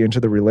energy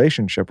into the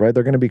relationship, right?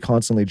 They're going to be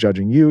constantly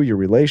judging you, your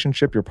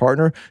relationship, your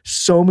partner.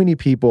 So many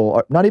people,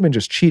 are not even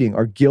just cheating,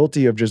 are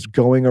guilty of just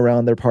going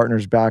around their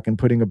partner's back and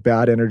putting a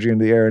bad energy in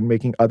the air and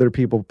making other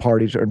people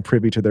party to and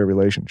privy to their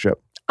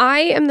relationship.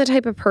 I am the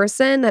type of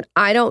person that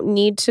I don't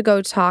need to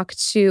go talk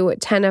to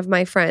 10 of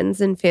my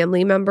friends and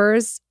family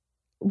members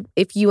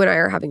if you and I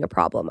are having a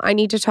problem. I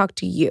need to talk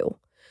to you.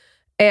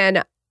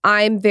 And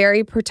I'm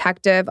very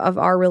protective of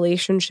our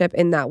relationship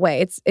in that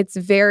way. It's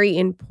very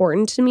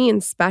important to me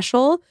and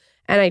special,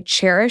 and I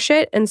cherish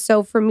it. And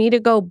so for me to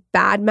go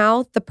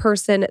badmouth the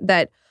person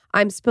that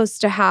I'm supposed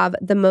to have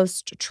the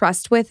most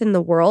trust with in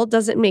the world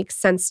doesn't make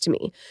sense to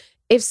me.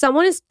 If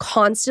someone is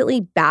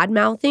constantly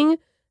badmouthing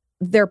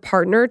their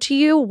partner to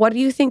you, what do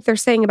you think they're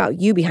saying about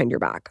you behind your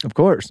back? Of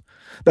course.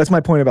 That's my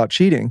point about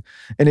cheating.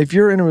 And if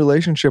you're in a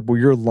relationship where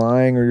you're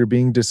lying or you're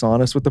being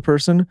dishonest with the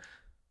person,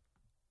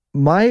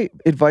 my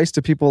advice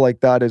to people like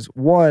that is,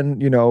 one,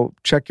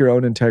 check your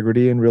own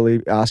integrity and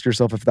really ask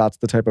yourself if that's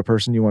the type of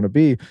person you want to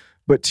be.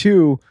 But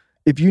two,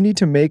 if you need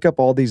to make up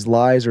all these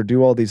lies or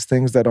do all these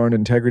things that aren't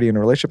integrity in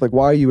a relationship, like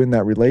why are you in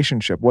that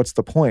relationship? What's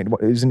the point?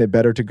 Isn't it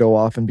better to go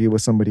off and be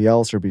with somebody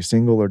else or be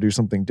single or do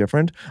something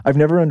different? I've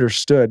never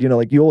understood,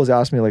 like you always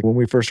ask me, like when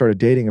we first started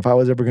dating, if I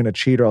was ever going to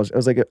cheat, or I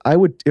was like,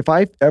 if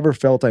I ever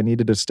felt I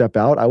needed to step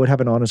out, I would have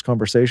an honest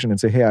conversation and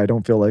say, hey, I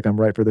don't feel like I'm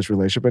right for this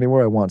relationship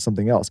anymore. I want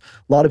something else.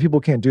 A lot of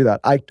people can't do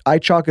that. I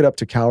chalk it up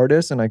to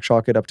cowardice and I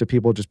chalk it up to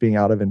people just being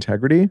out of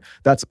integrity.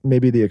 That's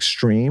maybe the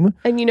extreme.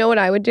 And you know what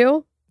I would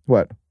do?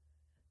 What?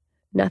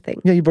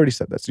 Nothing. Yeah, you've already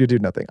said this. You do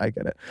nothing. I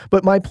get it.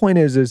 But my point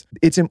is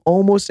it's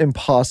almost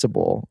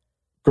impossible,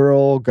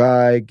 girl,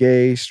 guy,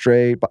 gay,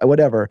 straight,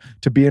 whatever,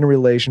 to be in a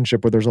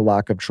relationship where there's a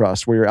lack of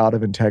trust, where you're out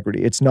of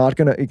integrity. It's not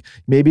going to,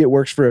 maybe it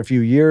works for a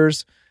few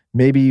years.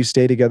 Maybe you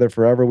stay together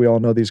forever. We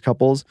all know these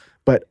couples.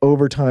 But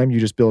over time,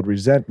 you just build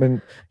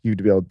resentment. You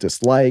build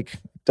dislike.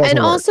 And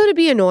also to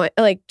be annoying,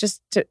 like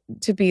just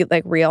to be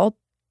like real,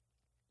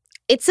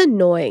 it's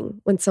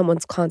annoying when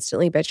someone's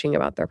constantly bitching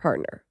about their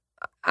partner.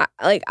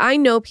 I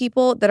know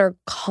people that are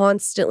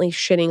constantly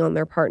shitting on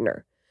their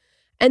partner.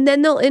 And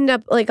then they'll end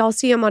up, like I'll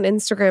see them on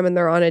Instagram and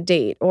they're on a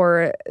date,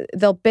 or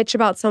they'll bitch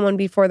about someone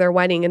before their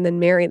wedding and then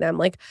marry them.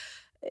 Like,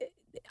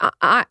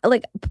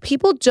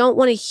 people don't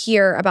want to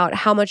hear about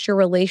how much your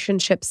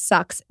relationship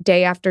sucks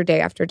day after day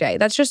after day.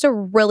 That's just a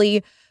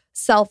really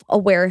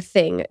self-aware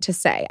thing to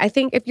say. I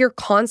think if you're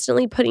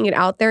constantly putting it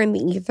out there in the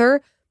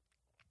ether,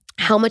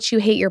 how much you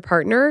hate your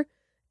partner,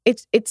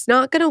 it's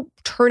not going to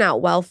turn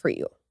out well for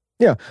you.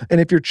 Yeah. And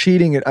if you're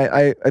cheating,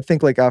 I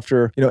think like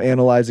after,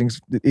 analyzing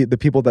the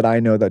people that I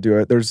know that do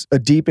it, there's a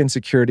deep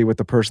insecurity with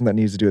the person that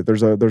needs to do it.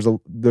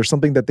 There's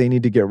something that they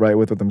need to get right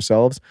with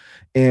themselves.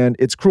 And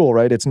it's cruel,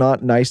 right? It's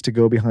not nice to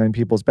go behind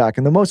people's back.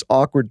 And the most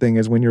awkward thing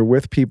is when you're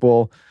with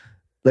people,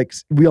 like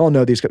we all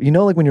know these,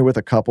 like when you're with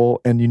a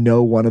couple and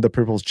one of the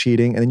people's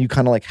cheating, and then you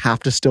kind of like have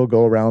to still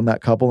go around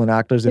that couple and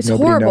act as if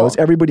nobody knows.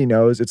 Everybody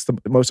knows. It's the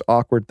most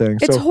awkward thing.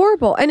 It's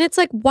horrible. And it's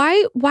like,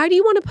 why do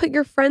you want to put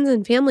your friends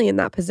and family in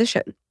that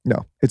position?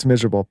 No, it's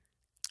miserable.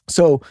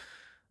 So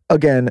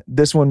again,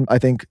 this one, I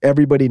think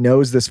everybody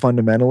knows this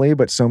fundamentally,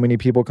 but so many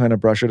people kind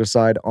of brush it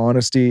aside.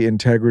 Honesty,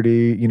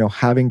 integrity,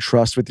 having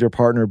trust with your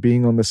partner,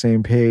 being on the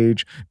same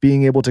page,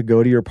 being able to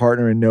go to your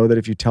partner and know that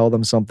if you tell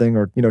them something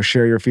or,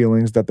 share your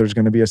feelings, that there's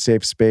going to be a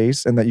safe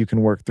space and that you can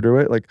work through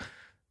it.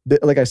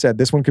 Like I said,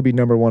 this one could be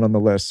number one on the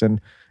list.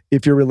 And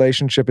if your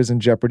relationship is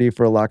in jeopardy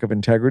for a lack of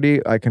integrity,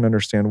 I can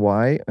understand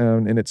why.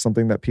 And it's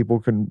something that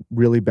people can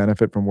really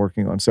benefit from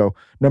working on. So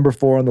number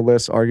 4 on the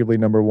list, arguably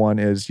number 1,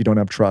 is you don't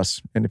have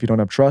trust. And if you don't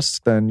have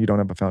trust, then you don't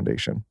have a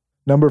foundation.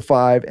 Number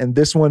 5, and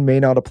this one may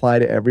not apply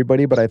to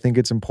everybody, but I think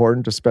it's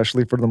important,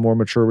 especially for the more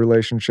mature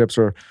relationships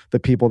or the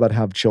people that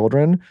have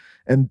children.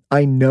 And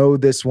I know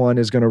this one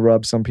is going to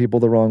rub some people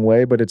the wrong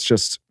way, but it's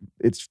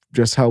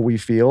just how we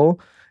feel.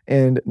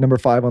 And number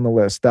 5 on the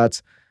list,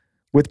 that's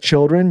with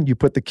children, you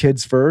put the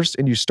kids first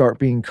and you start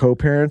being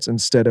co-parents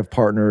instead of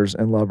partners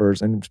and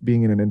lovers and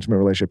being in an intimate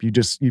relationship.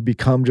 You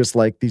become just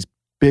like these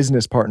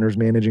business partners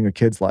managing a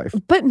kid's life.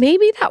 But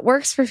maybe that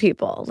works for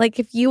people. Like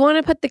if you want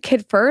to put the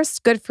kid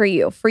first, good for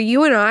you. For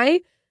you and I,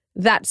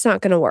 that's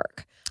not going to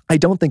work. I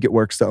don't think it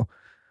works though.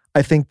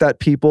 I think that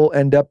people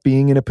end up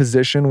being in a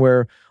position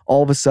where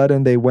all of a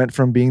sudden they went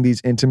from being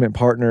these intimate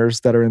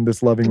partners that are in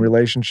this loving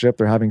relationship,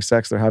 they're having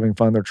sex, they're having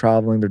fun, they're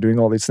traveling, they're doing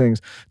all these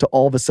things, to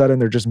all of a sudden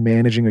they're just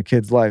managing a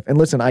kid's life. And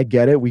listen, I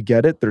get it. We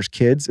get it. There's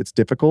kids. It's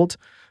difficult.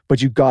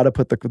 But you got to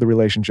put the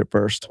relationship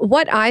first.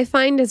 What I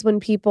find is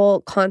when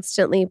people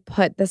constantly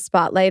put the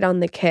spotlight on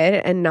the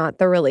kid and not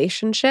the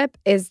relationship,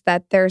 is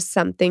that there's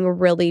something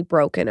really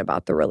broken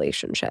about the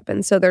relationship.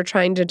 And so they're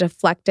trying to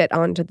deflect it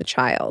onto the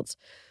child.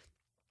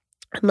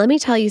 And let me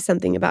tell you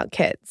something about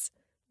kids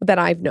that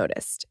I've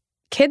noticed.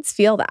 Kids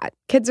feel that.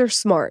 Kids are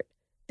smart.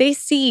 They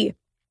see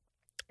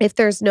if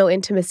there's no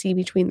intimacy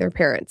between their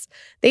parents.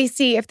 They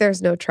see if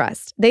there's no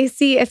trust. They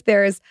see if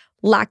there's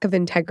lack of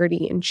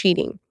integrity and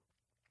cheating.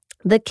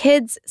 The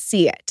kids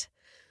see it.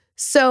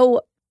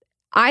 So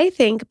I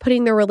think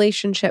putting the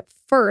relationship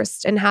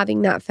first and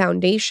having that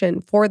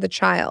foundation for the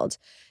child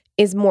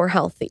is more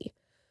healthy.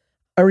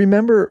 I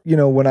remember,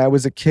 when I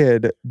was a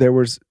kid, it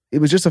was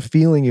just a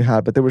feeling you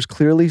had, but there was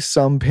clearly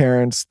some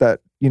parents that,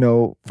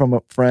 from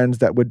friends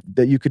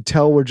that you could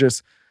tell were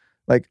just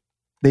like,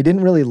 they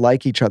didn't really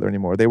like each other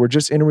anymore. They were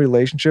just in a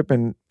relationship,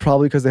 and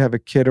probably because they have a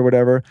kid or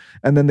whatever.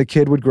 And then the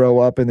kid would grow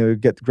up and they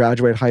would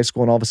graduate high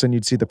school, and all of a sudden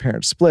you'd see the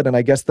parents split. And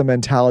I guess the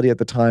mentality at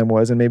the time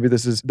was, and maybe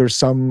there's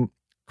some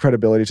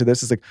credibility to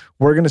this, is like,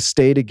 we're going to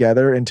stay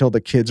together until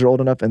the kids are old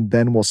enough and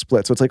then we'll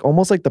split. So it's like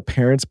almost like the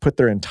parents put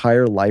their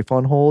entire life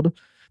on hold,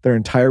 their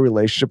entire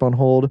relationship on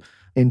hold,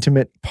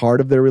 intimate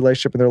part of their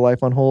relationship and their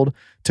life on hold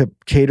to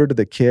cater to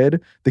the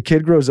kid. The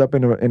kid grows up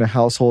in a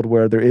household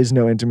where there is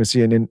no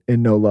intimacy and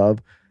no love.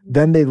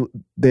 Then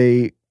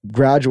they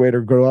graduate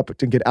or grow up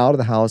to get out of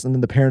the house, and then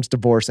the parents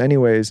divorce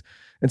anyways.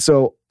 And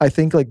so I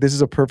think like this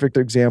is a perfect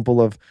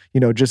example of,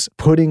 just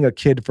putting a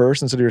kid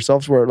first instead of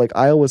yourselves, where like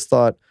I always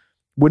thought,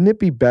 wouldn't it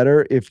be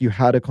better if you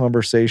had a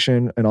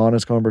conversation, an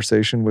honest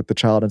conversation with the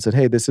child and said,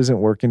 hey, this isn't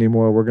working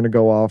anymore. We're going to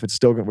go off. We're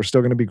still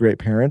going to be great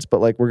parents,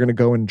 but like we're going to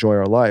go enjoy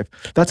our life.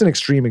 That's an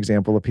extreme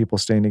example of people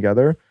staying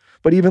together.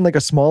 But even like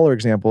a smaller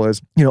example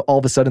is, all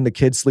of a sudden the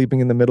kid's sleeping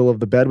in the middle of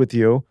the bed with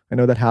you. I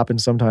know that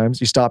happens sometimes.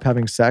 You stop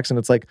having sex and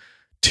it's like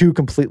two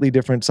completely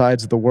different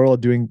sides of the world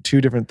doing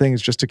two different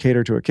things just to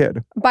cater to a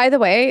kid. By the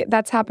way,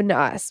 that's happened to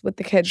us with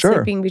the kids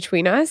sleeping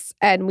between us,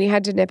 and we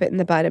had to nip it in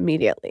the bud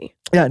immediately.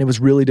 Yeah, and it was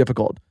really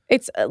difficult.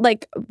 It's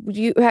like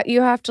you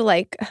have to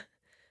like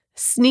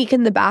sneak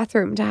in the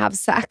bathroom to have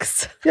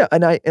sex. Yeah,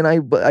 and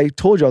I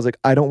told you, I was like,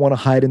 I don't want to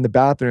hide in the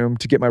bathroom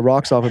to get my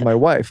rocks off with my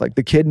wife. Like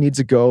the kid needs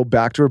to go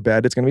back to her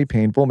bed. It's going to be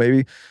painful.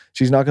 Maybe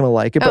she's not going to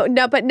like it.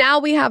 But now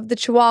we have the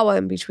Chihuahua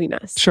in between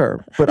us.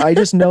 Sure, but I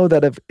just know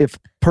that if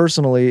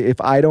personally, if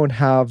I don't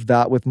have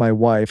that with my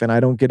wife, and I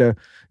don't get to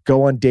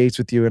go on dates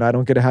with you, and I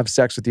don't get to have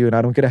sex with you, and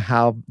I don't get to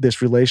have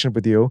this relationship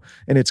with you,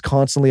 and it's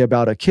constantly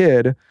about a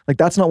kid, like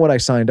that's not what I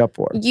signed up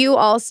for. You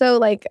also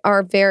like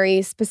are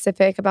very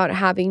specific about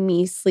having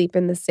me sleep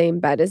in the same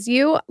bed as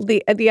you.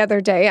 The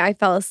other day I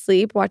fell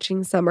asleep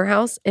watching Summer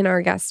House in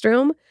our guest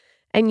room,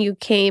 and you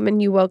came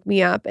and you woke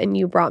me up and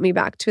you brought me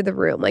back to the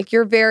room. Like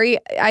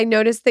I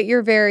noticed that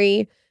you're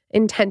very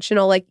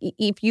intentional. Like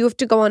if you have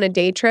to go on a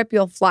day trip,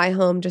 you'll fly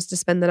home just to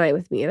spend the night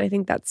with me. And I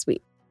think that's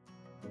sweet.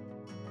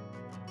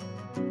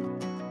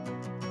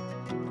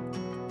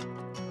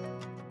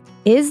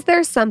 Is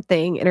there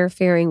something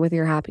interfering with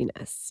your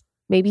happiness?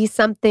 Maybe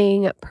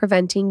something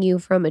preventing you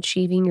from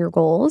achieving your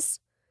goals?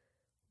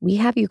 We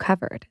have you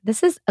covered.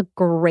 This is a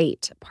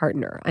great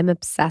partner. I'm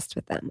obsessed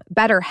with them.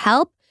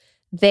 BetterHelp.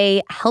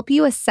 They help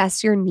you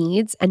assess your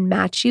needs and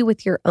match you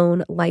with your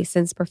own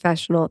licensed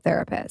professional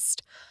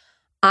therapist.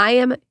 I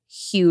am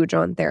huge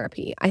on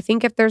therapy. I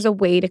think if there's a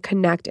way to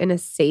connect in a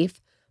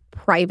safe,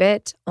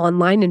 private,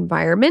 online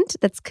environment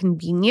that's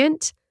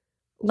convenient,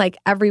 like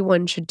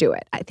everyone should do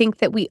it. I think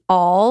that we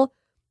all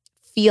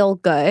feel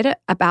good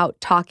about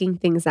talking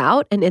things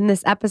out. And in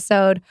this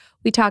episode,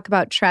 we talk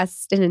about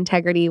trust and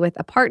integrity with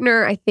a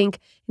partner. I think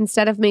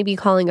instead of maybe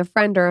calling a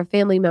friend or a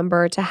family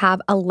member, to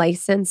have a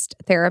licensed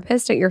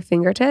therapist at your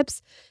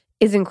fingertips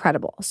is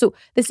incredible. So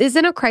this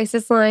isn't a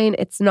crisis line.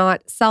 It's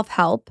not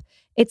self-help.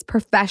 It's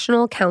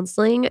professional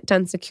counseling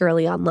done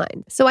securely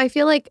online. So I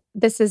feel like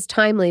this is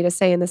timely to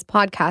say in this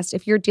podcast,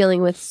 if you're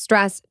dealing with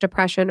stress,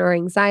 depression, or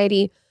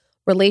anxiety,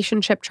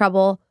 relationship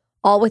trouble,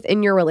 all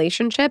within your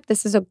relationship,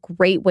 this is a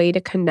great way to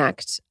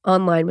connect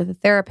online with a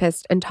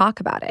therapist and talk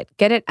about it.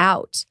 Get it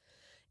out.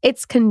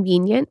 It's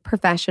convenient,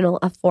 professional,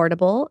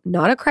 affordable,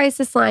 not a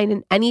crisis line,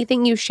 and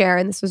anything you share,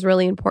 and this was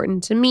really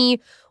important to me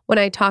when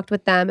I talked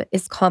with them,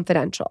 is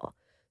confidential.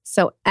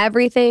 So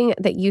everything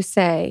that you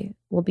say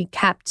will be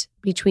kept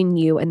between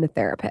you and the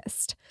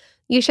therapist.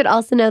 You should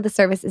also know the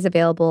service is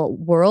available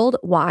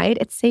worldwide.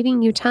 It's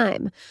saving you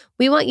time.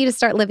 We want you to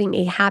start living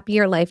a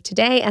happier life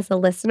today. As a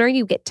listener,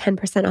 you get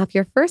 10% off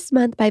your first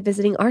month by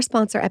visiting our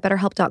sponsor at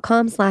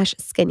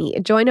betterhelp.com/skinny.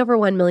 Join over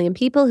 1 million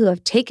people who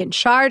have taken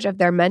charge of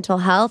their mental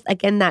health.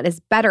 Again, that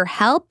is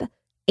BetterHelp,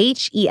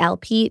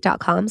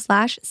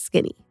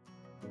 HELP.com/skinny.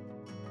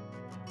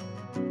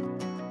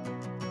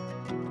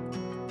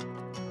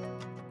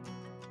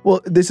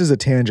 Well, this is a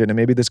tangent, and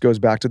maybe this goes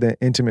back to the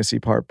intimacy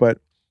part, but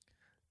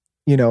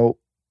you know,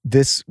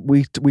 this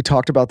we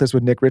talked about this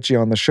with Nick Ritchie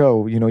on the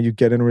show. You know, you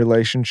get in a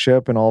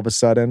relationship and all of a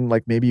sudden,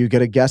 like maybe you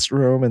get a guest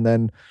room, and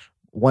then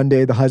one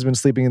day the husband's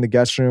sleeping in the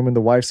guest room and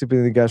the wife's sleeping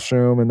in the guest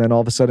room, and then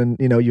all of a sudden,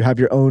 you know, you have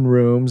your own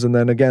rooms, and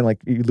then again,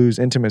 like you lose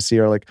intimacy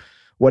or like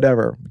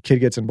whatever, kid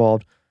gets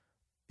involved.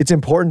 It's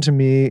important to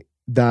me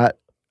that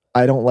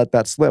I don't let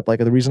that slip. Like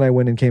the reason I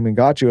went and came and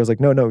got you, I was like,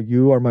 no,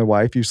 you are my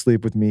wife. You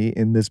sleep with me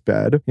in this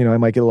bed. You know, I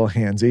might get a little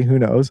handsy, who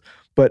knows?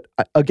 But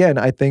again,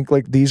 I think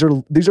like these are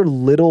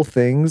little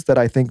things that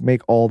I think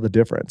make all the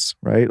difference,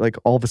 right? Like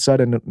all of a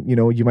sudden, you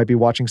know, you might be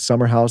watching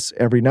Summer House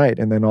every night,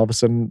 and then all of a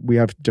sudden we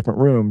have different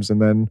rooms,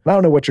 and then I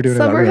don't know what you're doing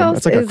Summer in that room. House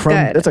It's like is a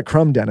crumb. good. It's a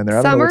crumb den in there.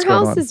 I don't know Summer what's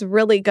going House on. is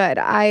really good.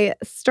 I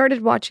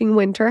started watching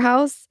Winter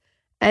House,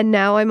 and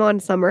now I'm on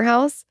Summer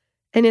House,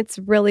 and it's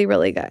really,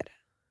 really good.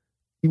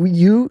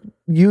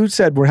 You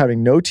said we're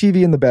having no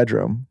TV in the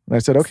bedroom, and I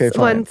said okay,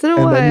 fine. Once in a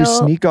and then you while.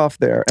 sneak off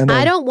there, and then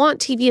I don't want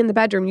TV in the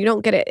bedroom. You don't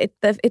get it.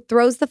 It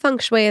throws the feng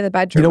shui of the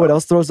bedroom. you know what off.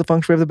 else throws the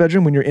feng shui of the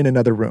bedroom? When you're in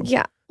another room.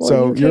 Yeah. Well,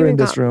 So you came you're in and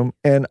this got- room,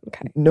 and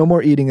Okay. no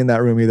more eating in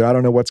that room either. I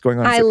don't know what's going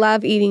on. I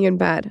love eating in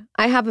bed.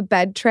 I have a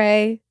bed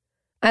tray.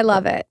 I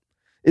love it.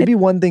 It'd be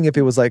one thing if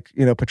it was like,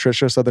 you know,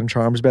 Patricia Southern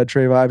Charms bed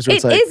tray vibes. Where It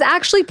it's like, is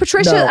actually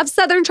Patricia No. of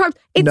Southern Charms.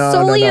 It's No,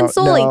 Soli no, and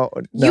Soli. no,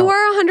 You no.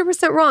 are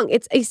 100% wrong.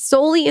 It's a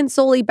Soli and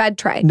Soli bed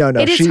tray. No,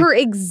 It is she- her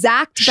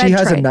exact She bed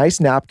has tray. a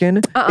nice napkin.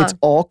 Uh-uh. It's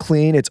all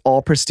clean. It's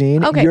all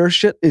pristine. Okay. Your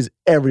shit is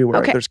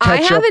everywhere. Okay. There's I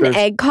ketchup. have an there's,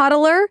 egg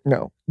coddler.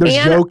 No. There's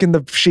and- yolk in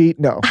the sheet.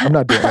 No, I'm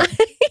not doing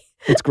it.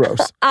 It's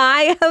gross.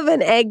 I have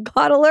an egg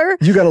coddler.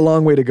 You got a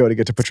long way to go to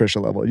get to Patricia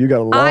level. You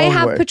got a long I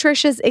have way.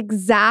 Patricia's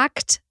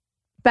exact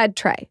bed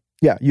tray.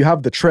 Yeah, you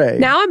have the tray.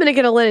 Now I'm going to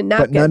get a linen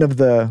napkin. but none of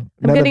the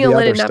I'm getting a other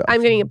linen stuff. napkin.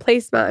 I'm getting a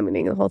placemat. I'm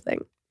getting the whole thing.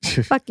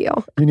 Fuck you.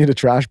 You need a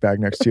trash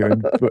bag next to you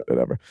and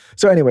whatever.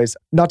 So anyways,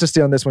 not to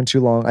stay on this one too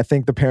long, I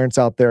think the parents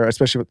out there,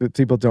 especially with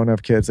people who don't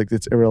have kids, like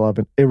it's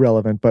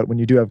irrelevant. But when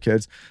you do have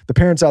kids, the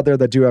parents out there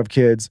that do have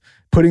kids,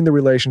 putting the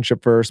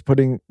relationship first,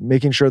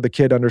 making sure the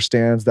kid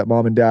understands that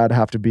mom and dad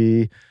have to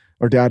be,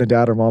 or dad and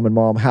dad or mom and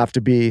mom have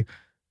to be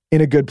in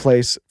a good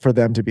place for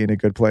them to be in a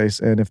good place.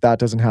 And if that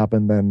doesn't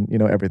happen, then, you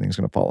know, everything's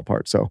going to fall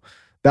apart. So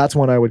that's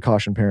one I would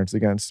caution parents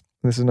against.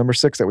 This is number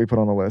 6 that we put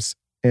on the list.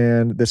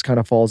 And this kind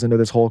of falls into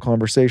this whole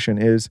conversation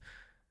is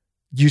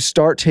you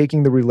start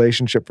taking the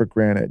relationship for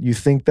granted. You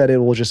think that it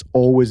will just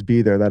always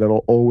be there, that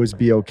it'll always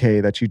be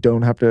okay, that you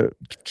don't have to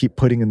keep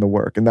putting in the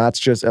work. And that's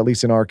just, at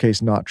least in our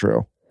case, not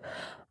true.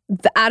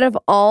 Out of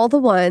all the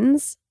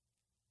ones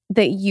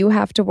that you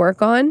have to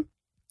work on,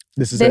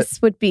 This is it.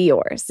 this would be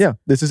yours. Yeah,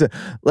 this is it.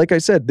 Like I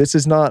said, this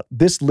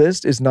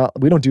list is not,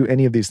 we don't do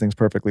any of these things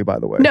perfectly, by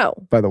the way. No.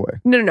 By the way,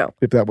 No.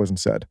 if that wasn't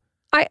said.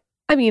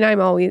 I mean,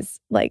 I'm always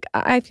like,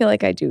 I feel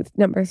like I do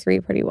number 3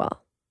 pretty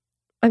well.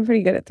 I'm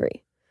pretty good at 3.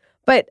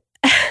 But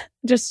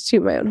just to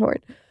toot my own horn,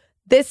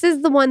 this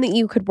is the one that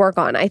you could work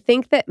on. I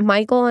think that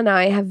Michael and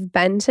I have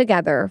been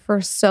together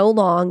for so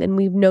long and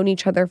we've known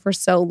each other for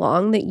so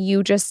long that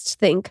you just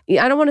think,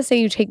 I don't want to say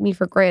you take me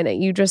for granted.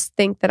 You just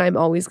think that I'm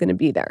always going to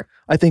be there.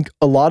 I think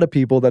a lot of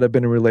people that have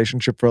been in a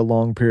relationship for a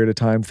long period of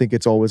time think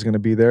it's always going to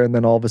be there. And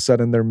then all of a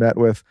sudden they're met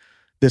with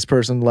this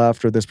person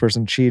left or this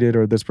person cheated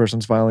or this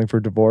person's filing for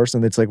divorce.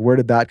 And it's like, where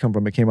did that come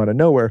from? It came out of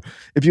nowhere.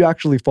 If you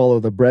actually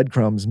follow the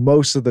breadcrumbs,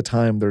 most of the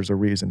time there's a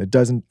reason.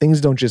 Things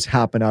don't just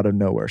happen out of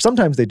nowhere.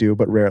 Sometimes they do,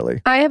 but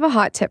rarely. I have a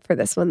hot tip for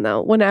this one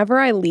though. Whenever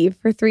I leave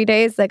for 3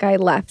 days, like I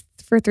left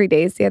for 3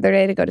 days the other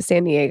day to go to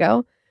San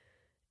Diego,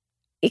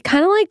 it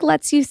kind of like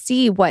lets you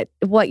see what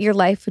your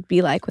life would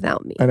be like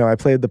without me. I know. I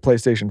played the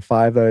PlayStation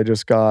 5 that I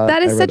just got.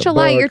 That is I read such a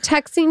lie. book. You're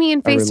texting me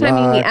and I FaceTiming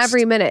me relaxed.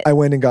 every minute. I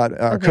went and got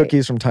Okay.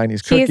 cookies from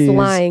Tiny's Cookies. He's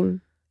lying.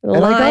 And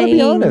I gotta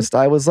be honest,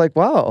 I was like,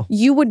 wow.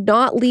 You would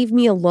not leave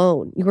me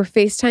alone. You were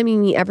FaceTiming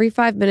me every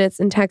 5 minutes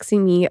and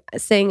texting me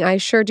saying, I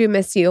sure do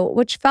miss you,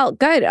 which felt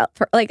good.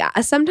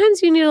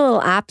 Sometimes you need a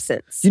little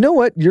absence. You know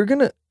what? You're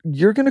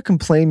gonna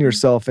complain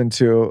yourself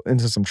into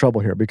some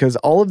trouble here because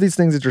all of these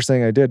things that you're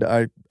saying I did,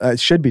 I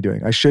should be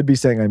doing. I should be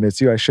saying I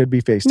miss you. I should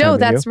be FaceTiming No,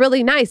 that's you.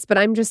 really nice, but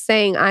I'm just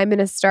saying I'm going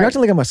to You're start.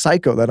 acting like I'm a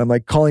psycho that I'm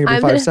like calling every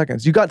I'm 5 gonna-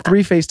 seconds. You got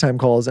 3 FaceTime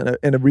calls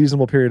in a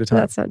reasonable period of time.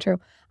 That's not true.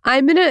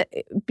 I'm going to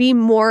be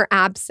more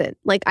absent.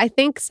 Like, I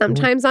think Mm-hmm.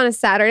 sometimes on a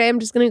Saturday, I'm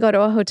just going to go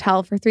to a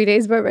hotel for 3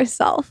 days by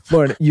myself.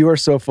 Lauren, you are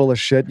so full of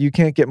shit. You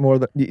can't get more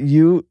than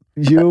you.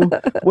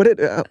 What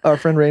did our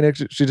friend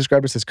Raina, she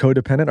described us as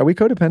codependent. Are we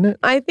codependent?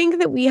 I think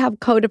that we have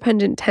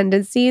codependent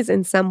tendencies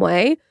in some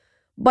way,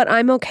 but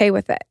I'm okay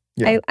with it.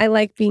 Yeah. I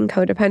like being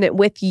codependent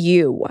with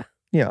you.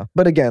 Yeah.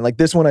 But again, like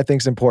this one I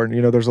think is important.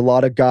 You know, there's a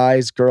lot of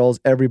guys, girls,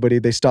 everybody,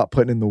 they stop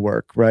putting in the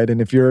work, right? And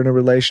if you're in a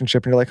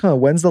relationship and you're like,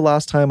 when's the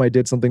last time I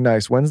did something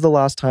nice? When's the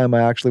last time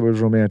I actually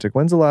was romantic?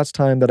 When's the last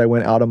time that I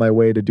went out of my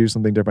way to do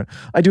something different?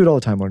 I do it all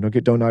the time, Lauren.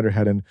 Don't nod your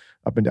head and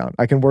up and down.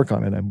 I can work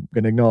on it. I'm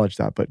going to acknowledge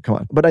that, but come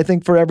on. But I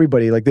think for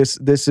everybody, like this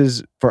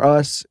is for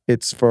us,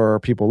 it's for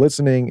people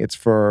listening, it's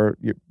for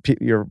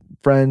your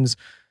friends,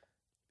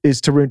 is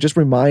to just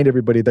remind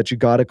everybody that you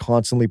got to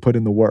constantly put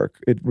in the work.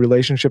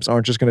 Relationships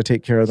aren't just going to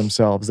take care of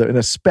themselves. And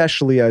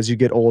especially as you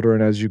get older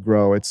and as you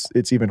grow, it's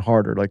even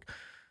harder. Like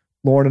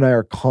Lauren and I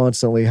are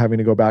constantly having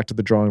to go back to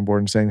the drawing board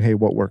and saying, hey,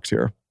 what works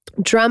here?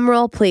 Drum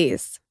roll,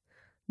 please.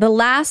 The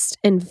last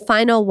and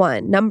final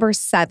one, number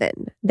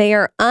 7. They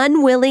are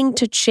unwilling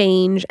to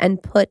change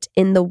and put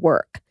in the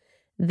work.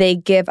 They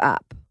give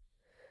up.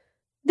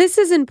 This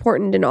is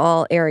important in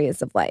all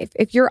areas of life.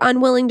 If you're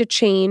unwilling to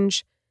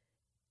change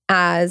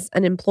as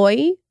an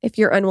employee, if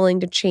you're unwilling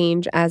to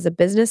change as a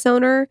business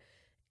owner,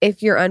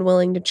 if you're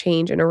unwilling to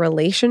change in a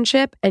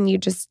relationship and you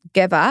just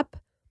give up,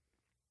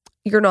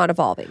 you're not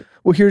evolving.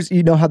 Well,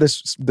 you know how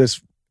this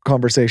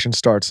conversation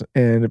starts,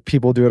 and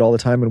people do it all the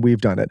time, and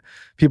we've done it.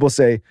 People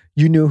say,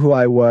 you knew who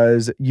I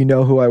was, you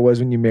know who I was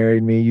when you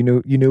married me, you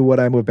knew what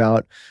I'm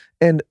about.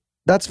 And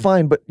that's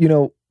fine, but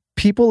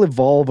people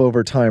evolve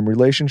over time,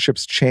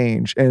 relationships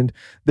change, and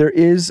there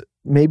is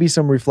maybe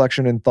some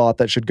reflection and thought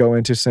that should go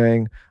into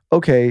saying,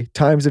 okay,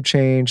 times have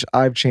changed,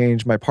 I've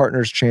changed, my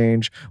partner's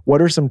changed.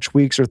 What are some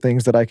tweaks or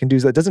things that I can do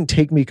that doesn't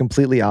take me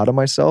completely out of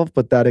myself,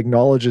 but that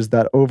acknowledges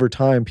that over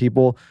time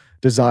people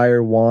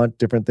desire, want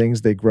different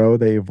things, they grow,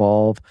 they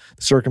evolve,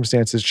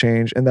 circumstances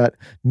change, and that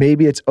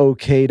maybe it's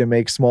okay to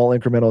make small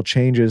incremental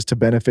changes to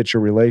benefit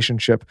your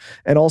relationship.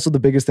 And also the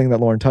biggest thing that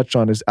Lauren touched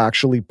on is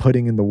actually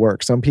putting in the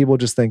work. Some people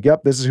just think,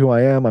 yep, this is who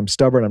I am, I'm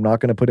stubborn, I'm not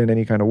going to put in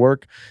any kind of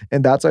work.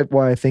 And that's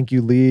why I think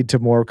you lead to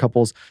more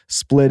couples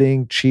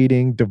splitting,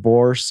 cheating,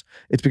 divorce.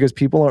 It's because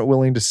people aren't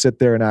willing to sit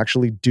there and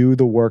actually do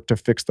the work to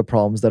fix the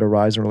problems that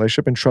arise in a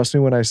relationship. And trust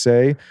me when I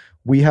say,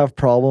 we have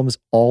problems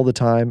all the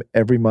time,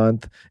 every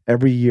month,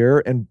 every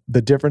year. And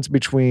the difference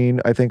between,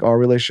 I think, our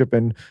relationship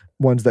and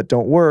ones that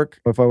don't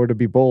work, if I were to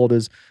be bold,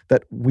 is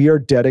that we are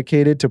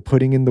dedicated to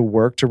putting in the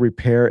work to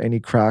repair any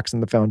cracks in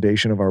the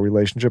foundation of our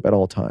relationship at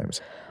all times.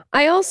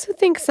 I also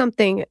think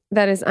something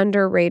that is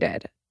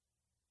underrated.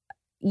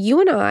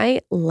 You and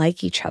I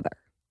like each other.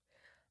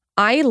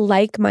 I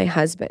like my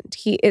husband.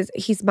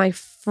 He's my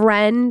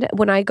friend.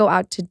 When I go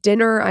out to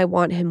dinner, I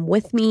want him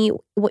with me.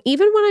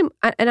 Even when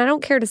and I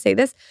don't care to say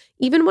this,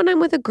 even when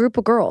I'm with a group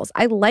of girls,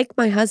 I like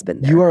my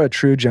husband there. You are a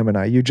true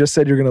Gemini. You just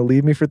said you're going to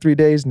leave me for 3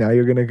 days. Now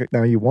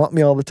you want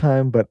me all the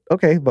time, but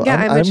okay, but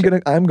yeah,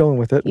 I'm going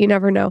with it. You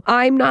never know.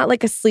 I'm not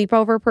like a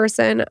sleepover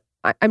person.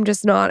 I'm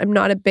just not. I'm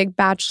not a big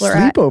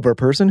bachelorette. Sleepover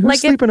person?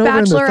 Who's sleeping over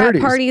in their 30s?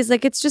 Bachelorette parties,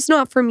 it's just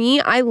not for me.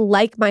 I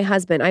like my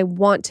husband. I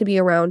want to be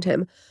around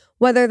him.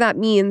 Whether that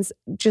means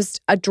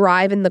just a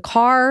drive in the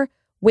car,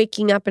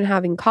 waking up and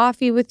having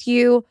coffee with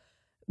you.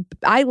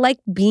 I like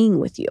being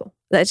with you.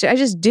 I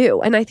just do.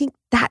 And I think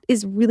that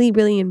is really,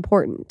 really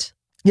important.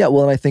 Yeah,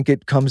 well, and I think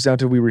it comes down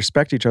to we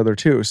respect each other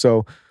too.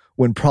 So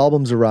when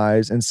problems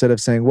arise, instead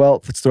of saying,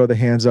 well, let's throw the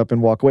hands up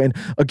and walk away. And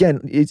again,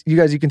 you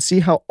guys, you can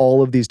see how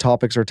all of these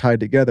topics are tied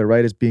together,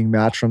 right? It's being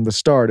matched from the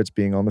start. It's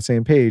being on the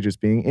same page. It's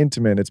being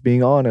intimate. It's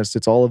being honest.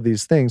 It's all of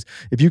these things.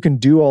 If you can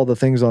do all the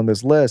things on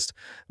this list,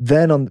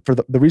 then for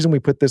the reason we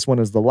put this one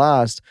as the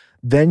last,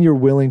 then you're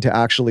willing to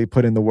actually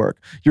put in the work.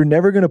 You're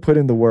never going to put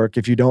in the work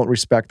if you don't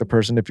respect the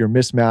person, if you're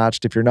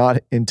mismatched, if you're not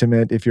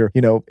intimate, if you're,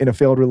 in a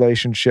failed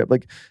relationship.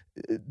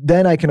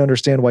 Then I can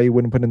understand why you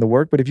wouldn't put in the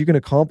work. But if you can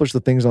accomplish the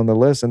things on the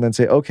list and then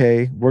say,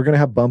 okay, we're going to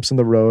have bumps in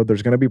the road,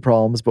 there's going to be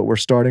problems, but we're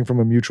starting from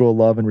a mutual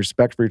love and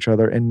respect for each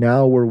other. And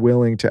now we're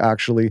willing to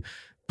actually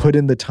put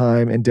in the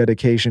time and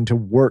dedication to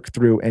work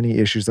through any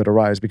issues that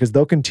arise, because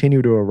they'll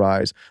continue to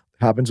arise.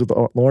 It happens with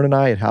Lauren and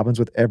I. It happens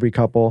with every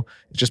couple.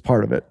 It's just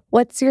part of it.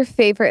 What's your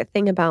favorite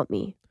thing about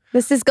me?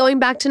 This is going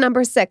back to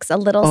number 6, a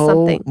little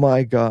something. Oh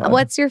my God.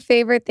 What's your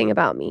favorite thing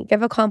about me?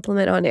 Give a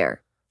compliment on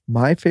air.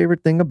 My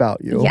favorite thing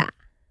about you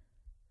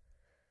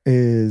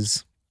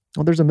is,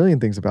 well, there's a million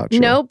things about you.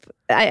 Nope.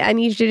 I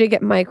need you to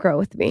get micro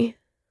with me.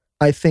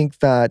 I think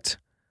that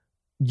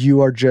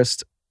you are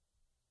just,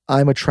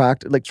 I'm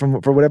attracted,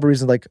 for whatever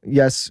reason,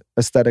 yes,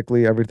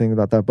 aesthetically, everything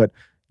about that, but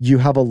you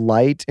have a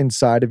light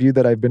inside of you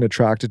that I've been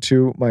attracted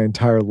to my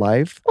entire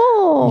life.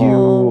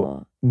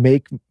 Oh. You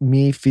make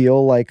me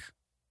feel like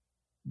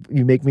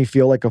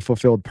a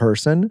fulfilled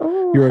person.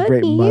 Oh, you're a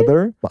great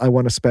mother. I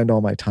want to spend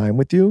all my time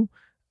with you.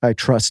 I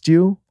trust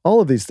you.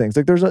 All of these things.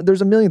 There's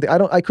a million things. I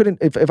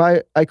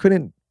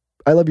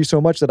love you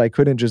so much that I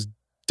couldn't just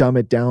dumb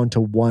it down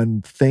to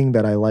one thing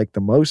that I like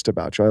the most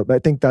about you. I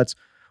think that's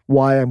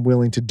why I'm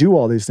willing to do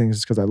all these things,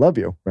 is because I love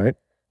you, right?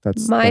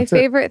 That's my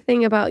favorite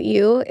thing about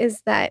you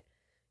is that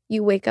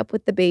you wake up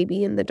with the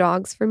baby and the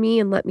dogs for me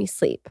and let me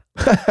sleep.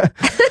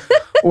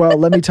 Well,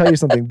 let me tell you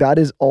something. That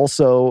is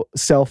also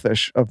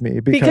selfish of me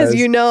because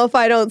if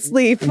I don't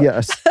sleep.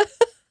 Yes.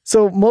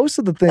 So most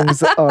of the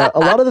things, a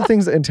lot of the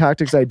things and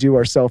tactics I do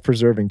are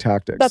self-preserving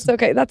tactics. That's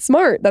okay. That's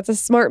smart. That's a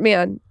smart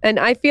man. And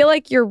I feel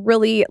like you're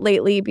really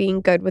lately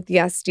being good with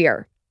yes,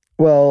 dear.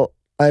 Well,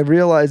 I'm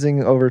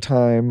realizing over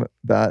time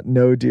that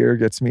no, dear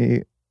gets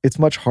me. It's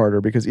much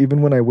harder because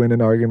even when I win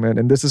an argument,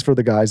 and this is for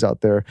the guys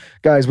out there,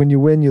 guys, when you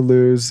win, you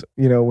lose.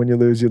 When you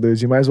lose, you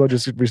lose. You might as well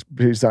just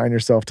resign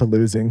yourself to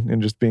losing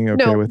and just being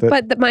okay with it.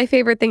 But my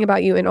favorite thing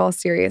about you, in all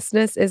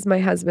seriousness, is my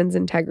husband's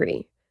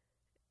integrity.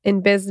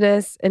 In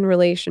business, in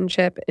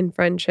relationship, in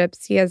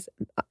friendships, he has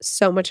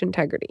so much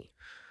integrity.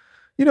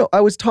 I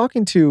was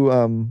talking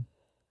to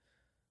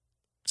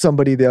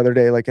somebody the other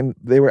day, like, and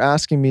they were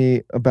asking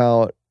me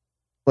about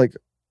like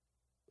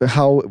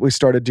how we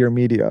started Dear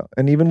Media.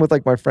 And even with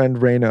like my friend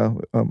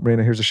Raina,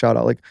 here's a shout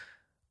out. Like,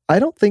 I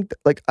don't think that,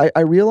 like,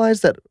 I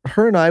realized that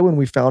her and I, when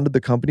we founded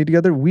the company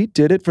together, we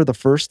did it for the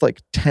first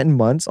like 10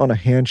 months on a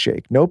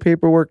handshake, no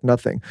paperwork,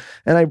 nothing.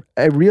 And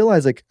I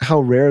realized like how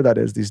rare that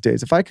is these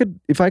days. If I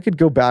could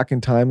go back in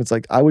time, it's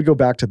like, I would go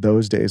back to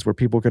those days where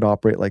people could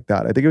operate like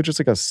that. I think it was just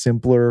like a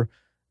simpler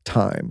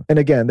time. And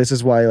again, this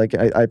is why like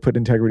I put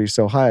integrity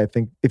so high. I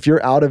think if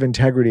you're out of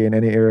integrity in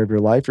any area of your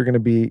life, you're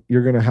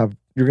going to have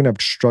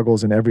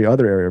struggles in every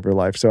other area of your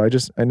life. So I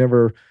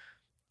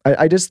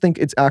just think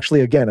it's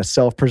actually, again, a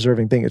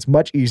self-preserving thing. It's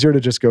much easier to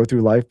just go through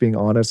life being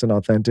honest and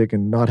authentic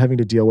and not having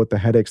to deal with the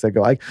headaches that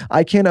go.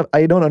 I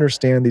don't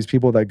understand these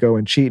people that go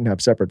and cheat and have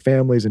separate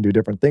families and do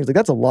different things. Like,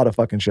 that's a lot of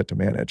fucking shit to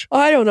manage. Oh,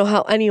 I don't know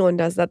how anyone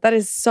does that. That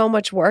is so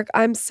much work.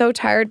 I'm so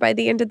tired by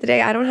the end of the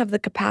day. I don't have the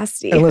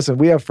capacity. And listen,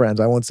 we have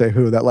friends, I won't say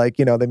who, that like,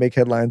 they make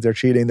headlines, they're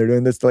cheating, they're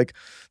doing this. Like,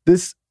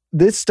 this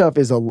stuff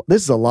is a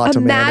lot to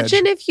manage.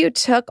 Imagine if you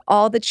took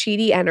all the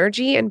cheaty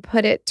energy and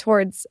put it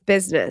towards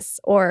business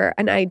or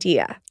an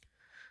idea.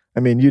 I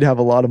mean, you'd have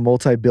a lot of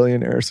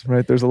multi-billionaires,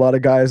 right? There's a lot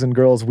of guys and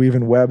girls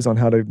weaving webs on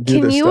how to do this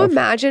stuff. Can you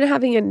imagine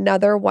having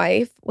another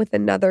wife with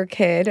another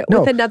kid,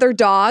 with another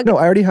dog? No,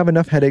 I already have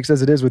enough headaches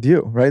as it is with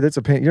you, right? That's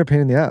a pain. You're a pain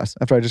in the ass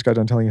after I just got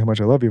done telling you how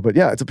much I love you. But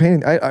yeah, it's a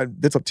pain.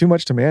 It's too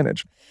much to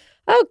manage.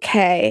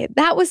 Okay,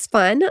 that was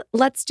fun.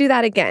 Let's do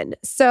that again.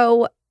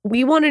 So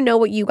we want to know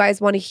what you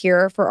guys want to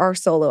hear for our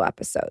solo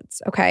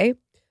episodes, okay?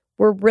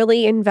 We're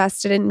really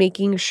invested in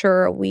making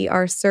sure we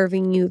are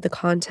serving you the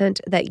content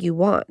that you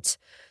want.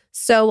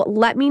 So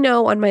let me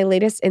know on my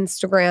latest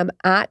Instagram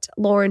at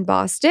Lauren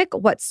Bostic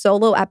what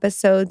solo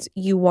episodes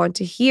you want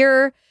to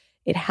hear.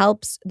 It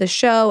helps the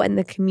show and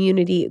the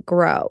community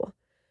grow.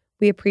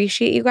 We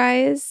appreciate you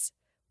guys.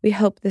 We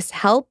hope this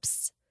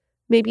helps,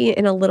 maybe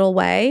in a little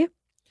way.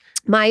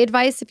 My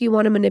advice, if you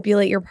want to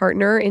manipulate your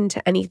partner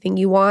into anything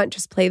you want,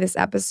 just play this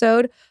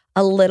episode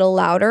a little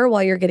louder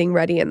while you're getting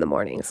ready in the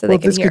morning so they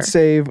can hear. This could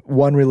save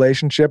one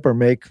relationship or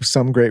make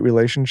some great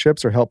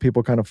relationships or help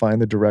people kind of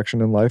find the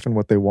direction in life and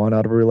what they want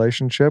out of a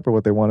relationship or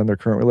what they want in their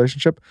current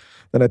relationship,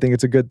 then I think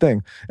it's a good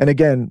thing. And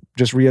again,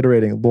 just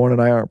reiterating, Lauren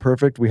and I aren't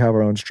perfect. We have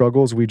our own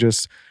struggles. We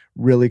just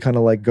really kind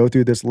of like go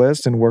through this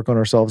list and work on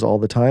ourselves all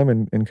the time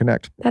and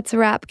connect. That's a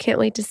wrap. Can't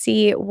wait to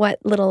see what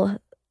little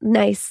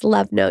nice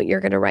love note you're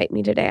going to write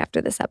me today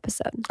after this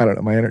episode. I don't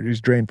know. My energy's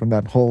drained from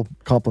that whole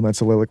compliment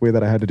soliloquy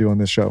that I had to do on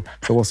this show.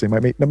 So we'll see.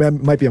 Might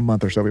be a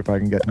month or so before I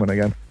can get one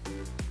again.